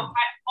that's now weird.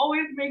 I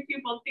always make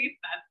people taste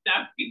that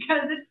stuff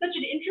because it's such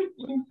an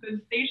interesting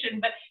sensation,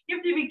 but you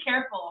have to be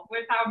careful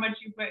with how much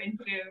you put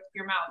into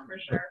your mouth for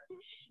sure.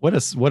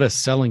 What a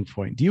selling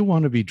point. Do you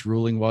want to be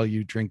drooling while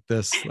you drink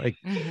this? Like,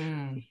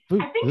 I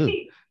think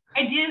the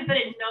idea is that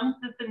it numbs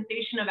the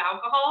sensation of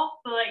alcohol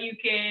so that you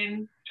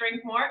can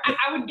drink more.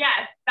 I would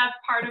guess that's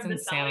part of the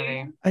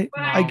selling.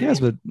 I guess,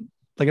 but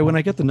like when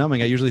I get the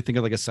numbing, I usually think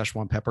of like a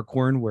Szechuan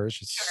peppercorn, where it's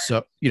just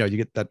so, you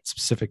get that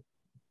specific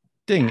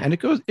thing, and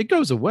it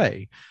goes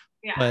away.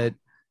 Yeah.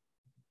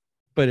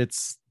 But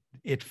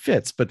it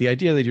fits. But the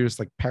idea that you're just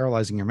like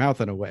paralyzing your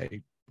mouth in a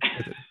way,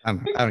 I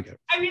don't get it.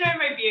 I mean, I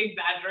might be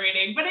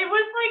exaggerating, but it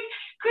was like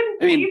couldn't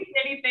taste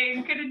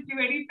anything, couldn't do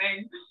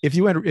anything. If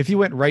you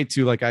went right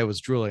to like I was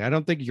drooling, I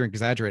don't think you're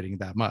exaggerating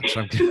that much.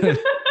 I'm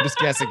just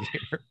guessing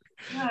here.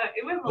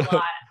 It was a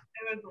lot.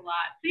 It was a lot.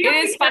 So it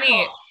is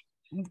funny.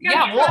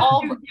 Yeah, we'll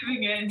all. Do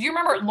you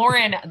remember,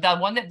 Lauren? The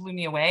one that blew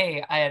me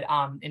away at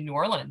in New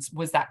Orleans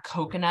was that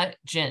coconut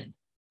gin.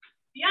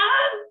 Yes,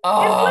 it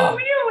blew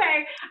me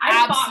away.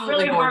 I fought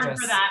really hard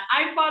for that.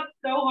 I fought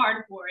so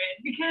hard for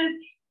it because,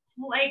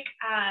 like,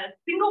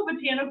 single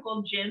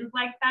botanical gins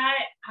like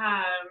that,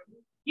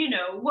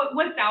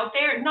 what's out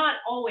there, not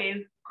always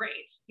great,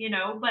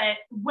 but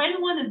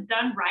when one is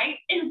done right,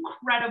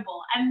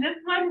 incredible. And this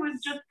one was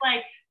just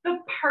like the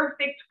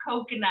perfect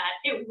coconut.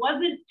 It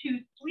wasn't too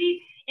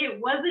sweet. It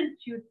wasn't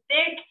too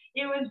thick.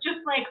 It was just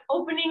like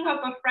opening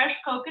up a fresh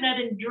coconut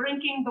and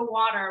drinking the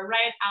water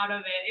right out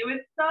of it. It was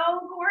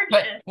so gorgeous.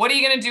 But what are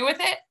you going to do with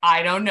it?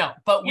 I don't know.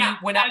 But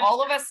when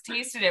all of us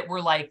tasted it,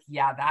 we're like,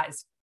 yeah, that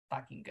is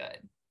fucking good.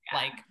 Yeah.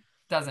 Like,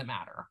 doesn't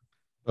matter.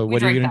 But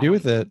what are you going to do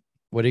with it?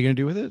 What are you going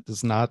to do with it?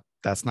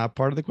 That's not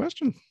part of the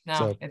question.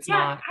 No, it's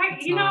not.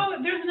 There's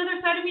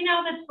another side of me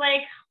now that's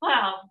like,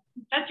 well,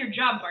 that's your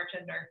job,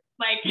 bartender.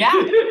 Like, yeah.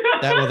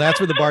 That's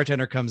where the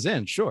bartender comes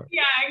in. Sure.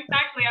 Yeah,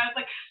 exactly. I was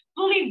like,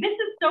 believe this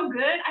is so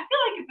good. I feel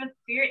like if a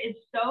spirit is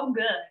so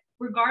good,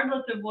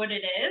 regardless of what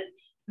it is,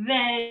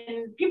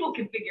 then people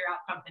can figure out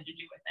something to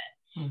do with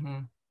it. Mm-hmm.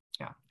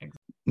 Yeah. Exactly.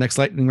 Next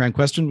lightning round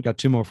question. We got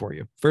 2 more for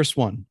you. First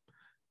one,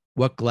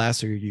 what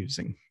glass are you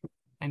using?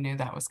 I knew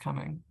that was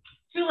coming.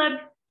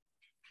 Tulip.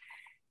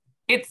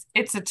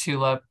 It's a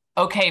tulip.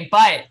 Okay,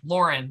 but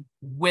Lauren,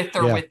 with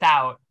or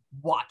without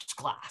watch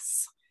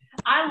glass?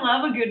 I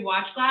love a good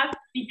watch glass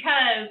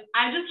because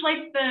I just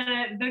like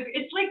the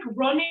it's like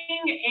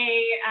running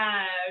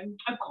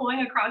a coin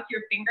across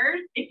your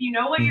fingers. If you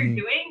know what you're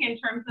doing in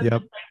terms of just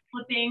like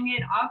flipping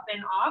it up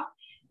and off,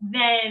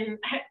 then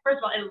first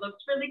of all, it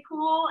looks really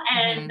cool,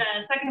 and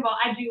second of all,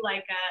 I do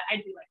like a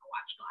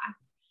watch glass.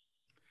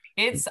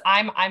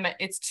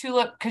 It's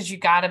tulip because you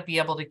got to be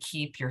able to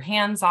keep your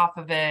hands off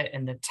of it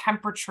and the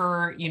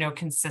temperature,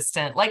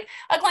 consistent. Like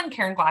a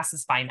Glencairn glass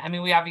is fine. I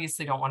mean, we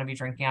obviously don't want to be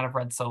drinking out of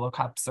red Solo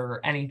cups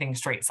or anything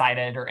straight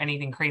sided or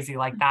anything crazy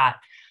like that.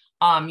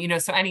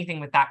 So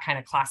anything with that kind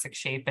of classic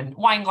shape, and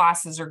wine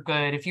glasses are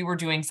good. If you were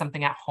doing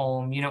something at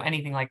home,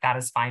 anything like that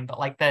is fine. But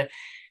like the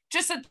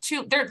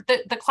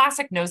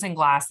classic nosing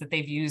glass that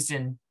they've used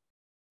in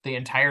the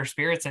entire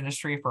spirits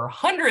industry for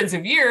hundreds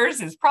of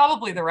years is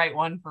probably the right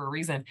one for a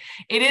reason.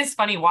 It is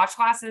funny, watch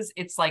glasses,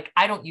 it's like,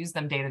 I don't use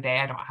them day to day.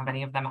 I don't have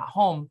any of them at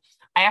home.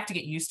 I have to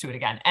get used to it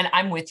again. And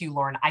I'm with you,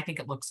 Lauren. I think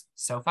it looks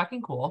so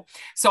fucking cool.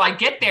 So I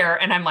get there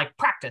and I'm like,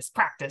 practice.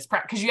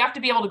 Because you have to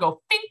be able to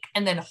go think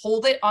and then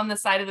hold it on the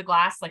side of the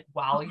glass, like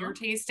while you're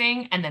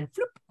tasting, and then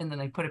flip, and then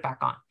they put it back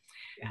on.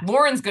 Yeah.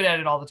 Lauren's good at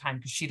it all the time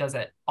because she does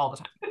it all the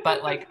time.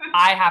 But like,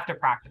 I have to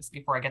practice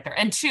before I get there.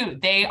 And 2,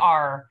 they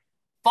are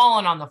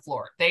falling on the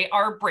floor. They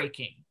are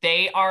breaking.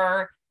 They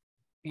are,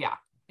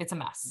 it's a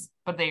mess,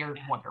 but they are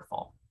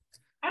wonderful.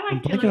 I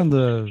like to just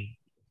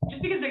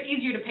because they're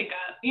easier to pick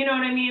up. You know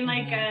what I mean?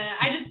 Like,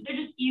 they're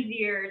just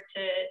easier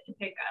to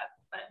pick up.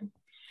 But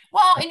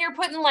well, and you're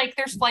putting like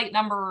there's flight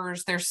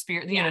numbers, there's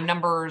spirit,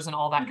 numbers and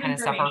all that kind of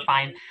stuff are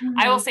fine.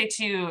 I will say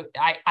too,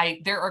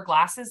 there are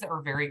glasses that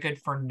are very good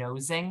for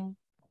nosing,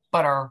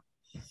 but are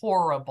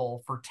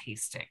horrible for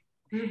tasting.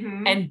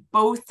 And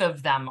both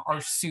of them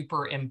are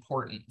super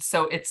important.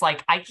 So it's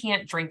like, I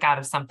can't drink out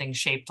of something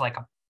shaped like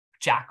a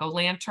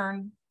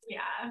jack-o'-lantern.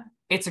 Yeah.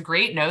 It's a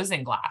great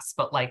nosing glass,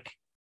 but like,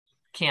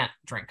 can't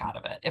drink out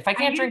of it. If I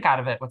can't drink out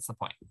of it, what's the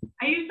point?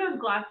 I use those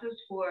glasses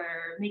for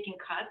making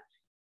cuts.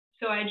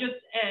 So I just,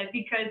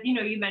 because,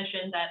 you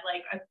mentioned that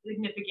like a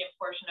significant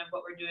portion of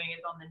what we're doing is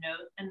on the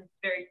nose, and it's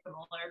very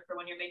similar for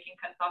when you're making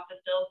cuts off the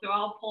still. So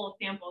I'll pull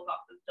samples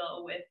off the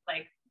still with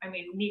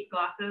neat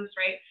glasses,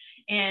 right?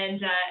 And,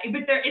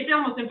 but it's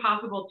almost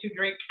impossible to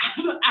drink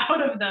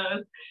out of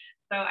those.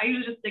 So I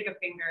usually just stick a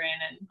finger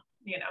in and,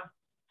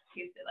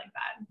 taste it like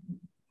that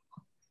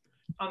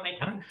on my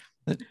tongue.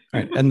 All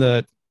right. And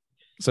the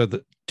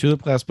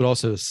tulip glass, but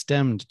also a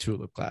stemmed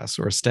tulip glass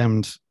or a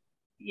stemmed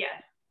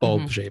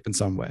bulb shape in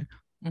some way.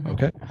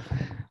 Okay.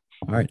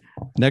 All right.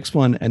 Next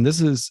one. And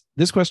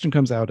this question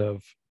comes out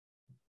of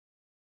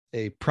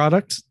a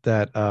product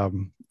that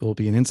will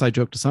be an inside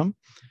joke to some,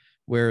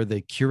 where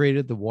they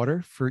curated the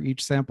water for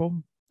each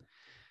sample,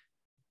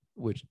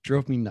 which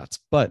drove me nuts.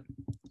 But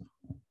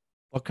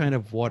what kind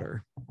of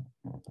water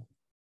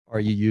are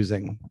you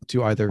using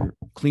to either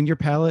clean your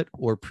palate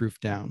or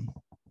proof down?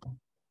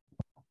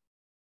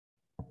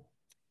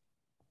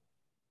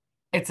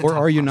 Or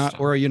are you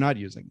not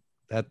using?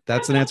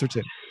 That's an answer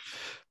too.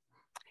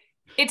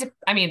 It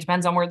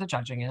depends on where the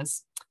judging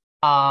is.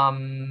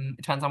 It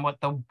depends on what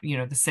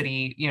the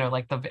city,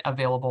 like the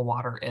available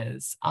water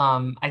is.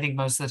 I think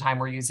most of the time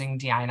we're using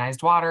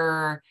deionized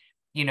water,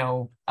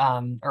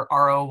 or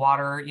RO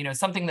water,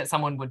 something that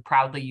someone would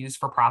proudly use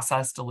for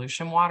processed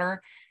dilution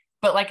water.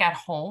 But like at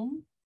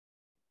home,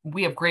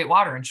 we have great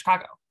water in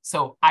Chicago.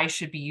 So I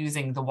should be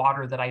using the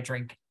water that I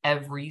drink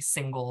every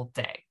single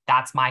day.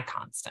 That's my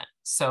constant.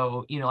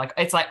 So,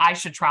 it's like I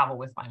should travel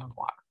with my own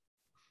water.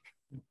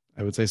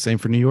 I would say same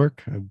for New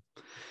York.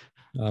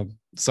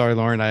 Sorry,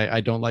 Lauren,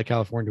 I don't like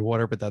California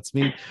water, but that's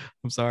me.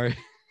 I'm sorry.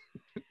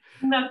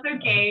 That's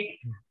okay.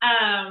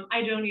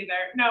 I don't either.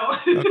 No.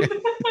 Okay.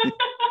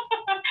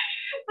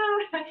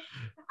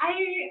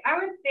 I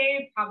would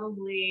say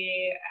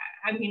probably,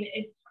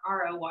 it's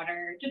RO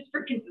water, just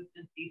for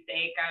consistency's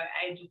sake.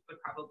 I just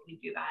would probably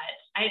do that.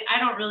 I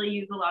don't really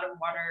use a lot of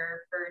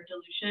water for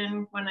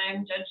dilution when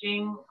I'm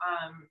judging.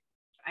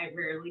 I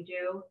rarely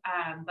do,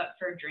 but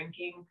for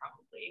drinking,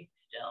 probably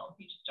still.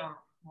 You just don't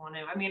want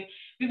to.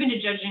 We've been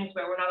to judgings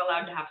where we're not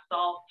allowed to have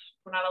salt.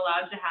 We're not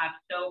allowed to have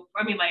soap.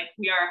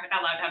 We are not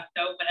allowed to have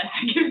soap, but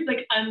it gives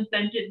like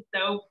unscented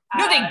soap.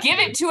 No, they give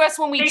it to us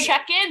when we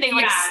check in. They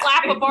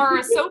slap a bar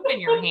of soap in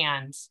your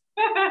hand.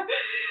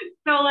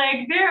 So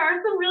like there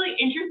are some really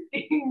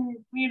interesting,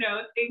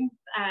 things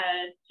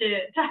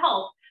to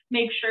help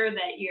make sure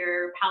that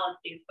your palate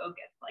stays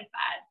focused like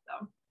that.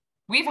 So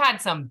we've had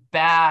some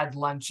bad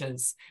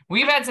lunches.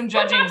 We've had some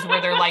judgings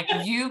where they're like,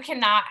 you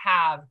cannot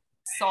have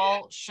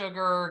salt,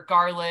 sugar,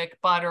 garlic,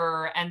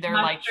 butter, and they're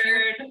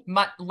mustard.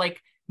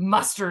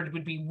 mustard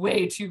would be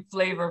way too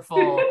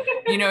flavorful,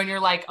 you know, and you're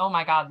like, oh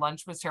my God,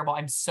 lunch was terrible.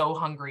 I'm so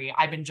hungry.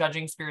 I've been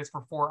judging spirits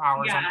for 4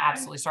 hours. I'm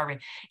absolutely starving.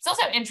 It's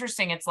also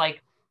interesting. It's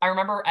like, I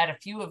remember at a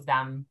few of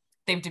them,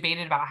 they've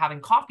debated about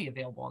having coffee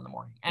available in the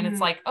morning. And it's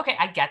like, okay,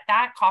 I get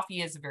that.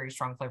 Coffee is a very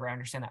strong flavor. I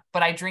understand that,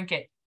 but I drink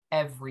it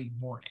every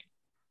morning.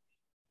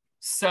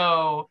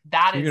 So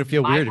that you're going to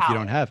feel weird if you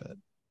don't have it.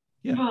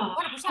 Yeah.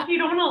 You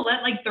don't want to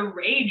let like the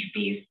rage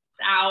beasts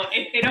out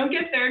if they don't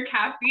get their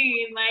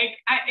caffeine. Like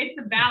it's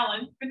a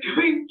balance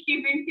between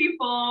keeping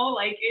people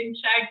like in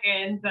check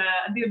and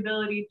the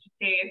ability to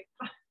taste.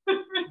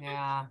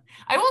 Yeah.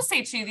 I will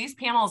say too, these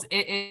panels,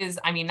 it is,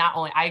 I mean, not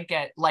only I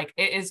get like,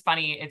 it is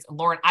funny. It's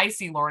Lauren. I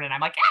see Lauren and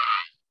I'm like,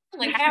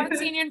 like I haven't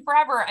seen you in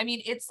forever. I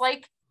mean, it's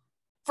like,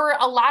 for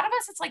a lot of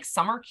us, it's like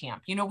summer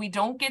camp. You know, we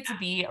don't get to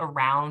be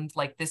around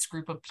like this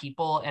group of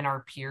people and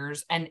our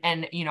peers. And,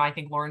 you know, I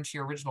think Lauren, to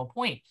your original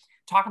point,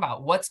 talk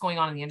about what's going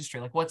on in the industry,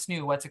 like what's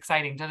new, what's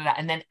exciting,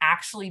 and then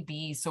actually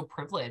be so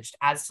privileged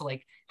as to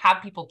like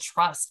have people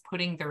trust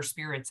putting their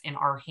spirits in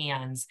our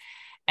hands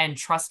and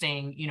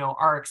trusting, you know,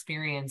 our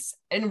experience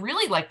and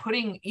really like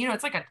putting, you know,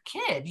 it's like a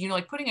kid, you know,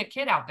 like putting a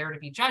kid out there to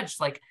be judged.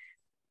 Like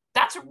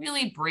that's a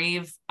really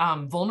brave,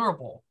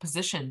 vulnerable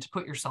position to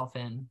put yourself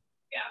in.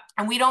 Yeah.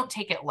 And we don't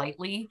take it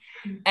lightly.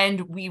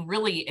 And we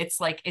really, it's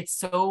like, it's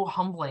so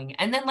humbling.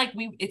 And then like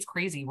it's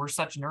crazy. We're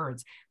such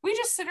nerds. We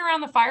just sit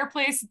around the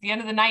fireplace at the end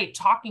of the night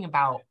talking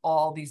about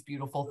all these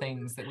beautiful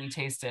things that we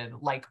tasted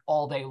like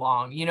all day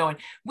long, you know, and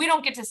we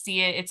don't get to see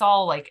it. It's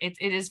all like, it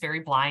is very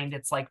blind.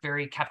 It's like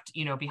very kept,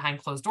 you know, behind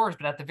closed doors,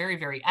 but at the very,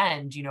 very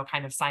end, you know,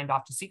 kind of signed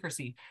off to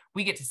secrecy,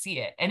 we get to see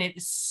it. And it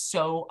is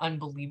so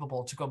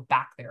unbelievable to go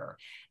back there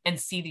and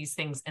see these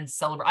things and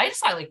celebrate. I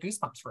just got like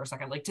goosebumps for a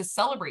second, like to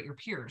celebrate your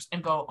peers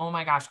and go, oh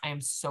my gosh, I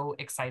am so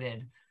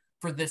excited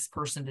for this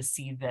person to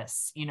see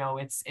this. You know,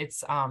 it's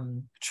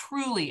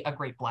truly a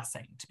great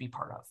blessing to be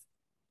part of.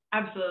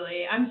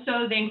 Absolutely. I'm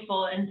so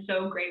thankful and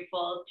so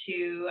grateful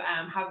to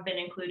have been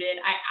included.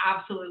 I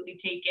absolutely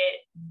take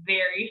it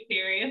very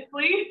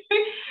seriously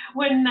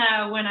when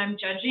I'm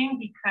judging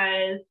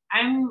because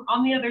I'm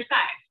on the other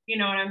side, you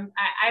know, and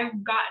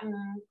I've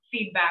gotten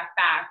feedback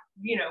back,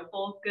 you know,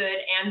 both good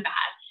and bad.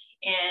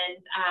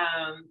 And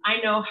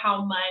I know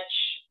how much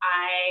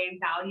I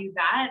value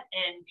that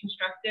and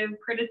constructive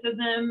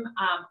criticism,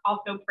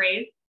 also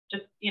praise,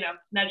 just, you know,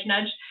 nudge,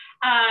 nudge.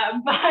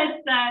 But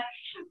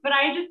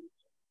I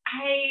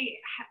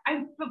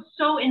feel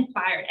so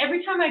inspired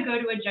every time I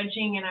go to a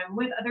judging and I'm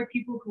with other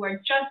people who are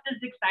just as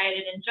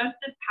excited and just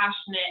as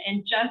passionate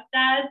and just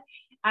as,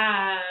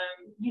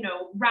 you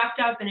know, wrapped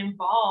up and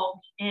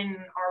involved in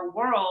our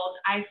world.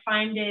 I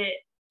find it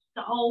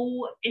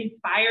so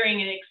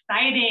inspiring and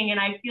exciting, and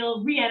I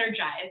feel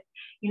re-energized.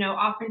 You know,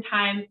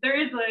 oftentimes there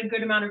is a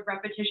good amount of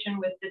repetition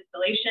with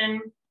distillation,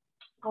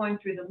 going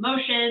through the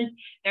motions.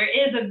 There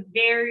is a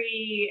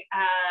very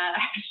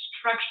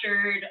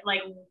structured,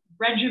 like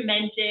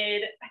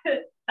regimented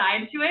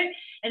side to it.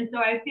 And so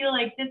I feel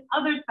like this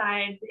other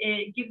side,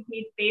 it gives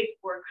me space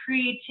for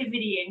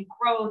creativity and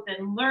growth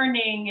and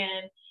learning.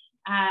 And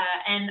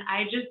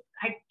I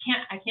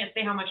can't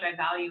say how much I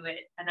value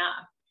it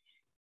enough.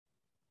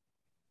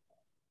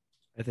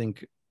 I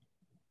think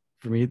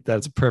for me,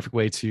 that's a perfect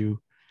way to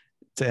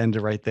end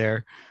it right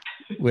there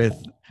with,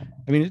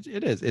 I mean,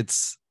 it is,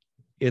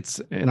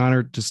 it's an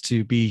honor just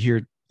to be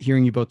here,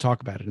 hearing you both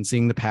talk about it and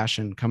seeing the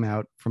passion come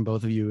out from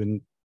both of you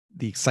and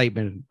the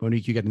excitement.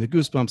 Monique, you getting the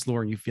goosebumps.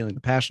 Lauren, you feeling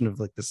the passion of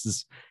like, this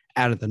is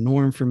out of the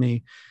norm for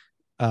me.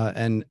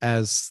 And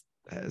as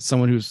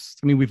someone who's,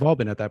 I mean, we've all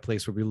been at that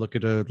place where we look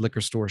at a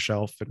liquor store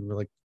shelf and we're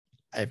like,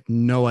 I have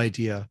no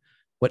idea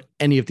what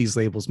any of these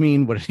labels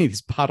mean, what any of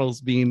these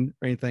bottles mean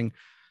or anything,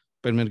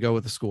 but I'm going to go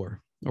with the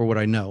score or what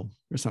I know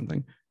or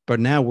something. But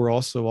now we're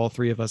also, all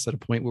three of us, at a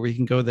point where we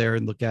can go there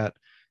and look at,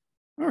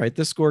 all right,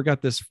 this score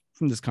got this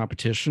from this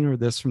competition or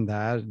this from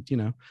that, you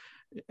know,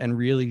 and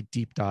really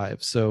deep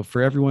dive. So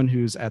for everyone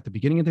who's at the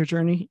beginning of their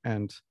journey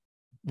and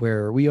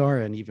where we are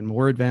and even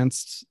more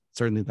advanced,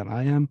 certainly than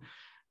I am,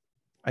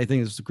 I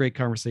think it's a great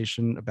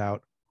conversation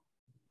about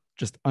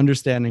just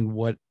understanding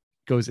what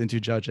goes into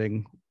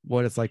judging,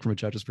 what it's like from a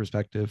judge's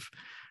perspective.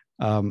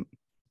 Again,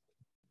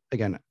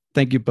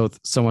 thank you both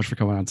so much for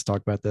coming on to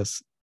talk about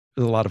this.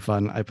 It was a lot of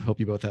fun. I hope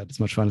you both had as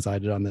much fun as I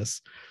did on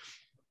this.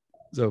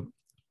 So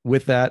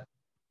with that,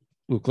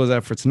 we'll close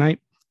out for tonight.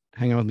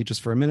 Hang on with me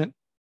just for a minute.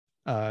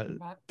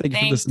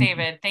 Thanks,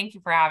 David. Thank you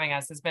for having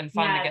us. It's been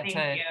fun to get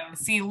to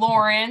see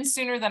Lauren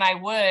sooner than I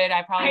would.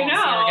 I probably won't see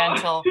her again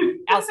until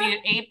I'll see you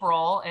in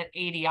April at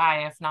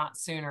ADI, if not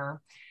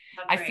sooner.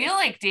 I feel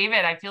like,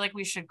 David,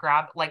 we should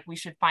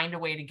find a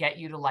way to get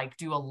you to like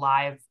do a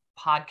live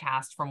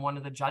podcast from one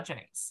of the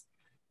judgings.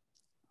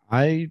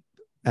 I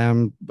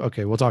am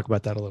okay. We'll talk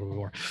about that a little bit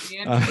more.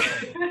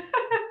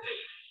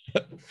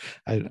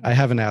 I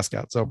haven't asked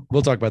out, so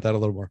we'll talk about that a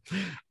little more.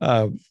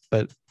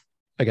 But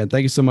again,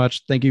 thank you so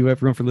much. Thank you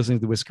everyone for listening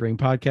to the Whiskey Ring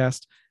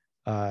podcast.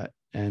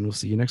 And we'll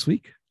see you next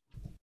week.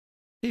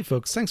 Hey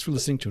folks, thanks for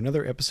listening to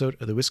another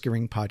episode of the Whiskey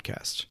Ring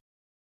podcast.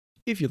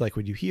 If you like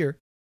what you hear,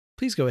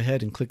 please go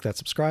ahead and click that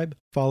subscribe,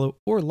 follow,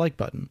 or like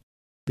button.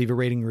 Leave a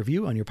rating and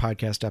review on your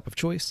podcast app of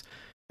choice,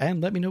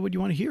 and let me know what you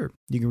want to hear.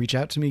 You can reach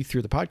out to me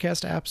through the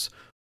podcast apps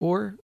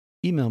or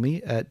email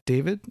me at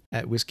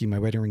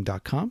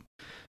david@whiskeymyweddingring.com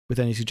with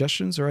any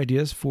suggestions or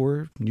ideas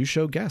for new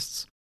show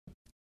guests.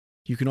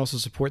 You can also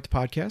support the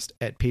podcast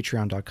at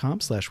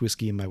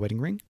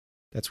patreon.com/whiskeymyweddingring.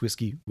 That's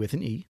whiskey with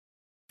an E,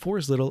 for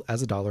as little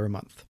as $1 a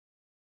month.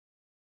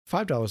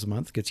 $5 a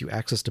month gets you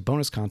access to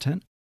bonus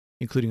content,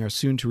 including our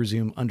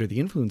soon-to-resume Under the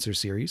Influencer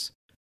series,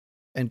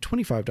 and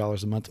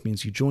 $25 a month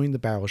means you join the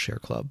Barrel Share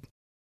Club.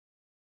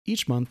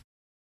 Each month,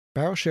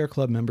 Barrel Share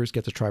Club members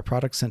get to try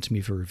products sent to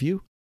me for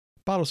review,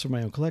 bottles from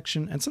my own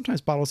collection, and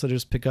sometimes bottles that I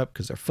just pick up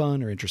because they're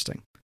fun or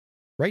interesting.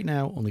 Right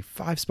now, only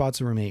 5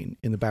 spots remain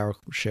in the Barrel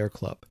Share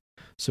Club,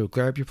 so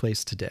grab your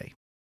place today.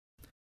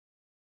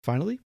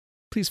 Finally,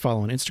 please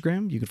follow on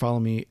Instagram. You can follow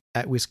me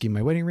at Whiskey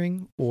My Wedding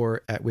Ring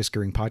or at Whiskey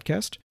Ring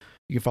Podcast.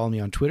 You can follow me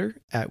on Twitter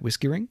at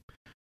Whiskey Ring.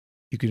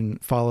 You can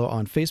follow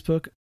on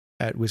Facebook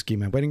at Whiskey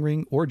My Wedding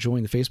Ring or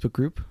join the Facebook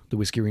group, the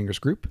Whiskey Ringers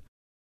group.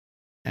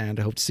 And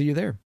I hope to see you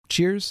there.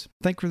 Cheers,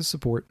 thank you for the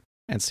support,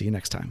 and see you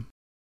next time.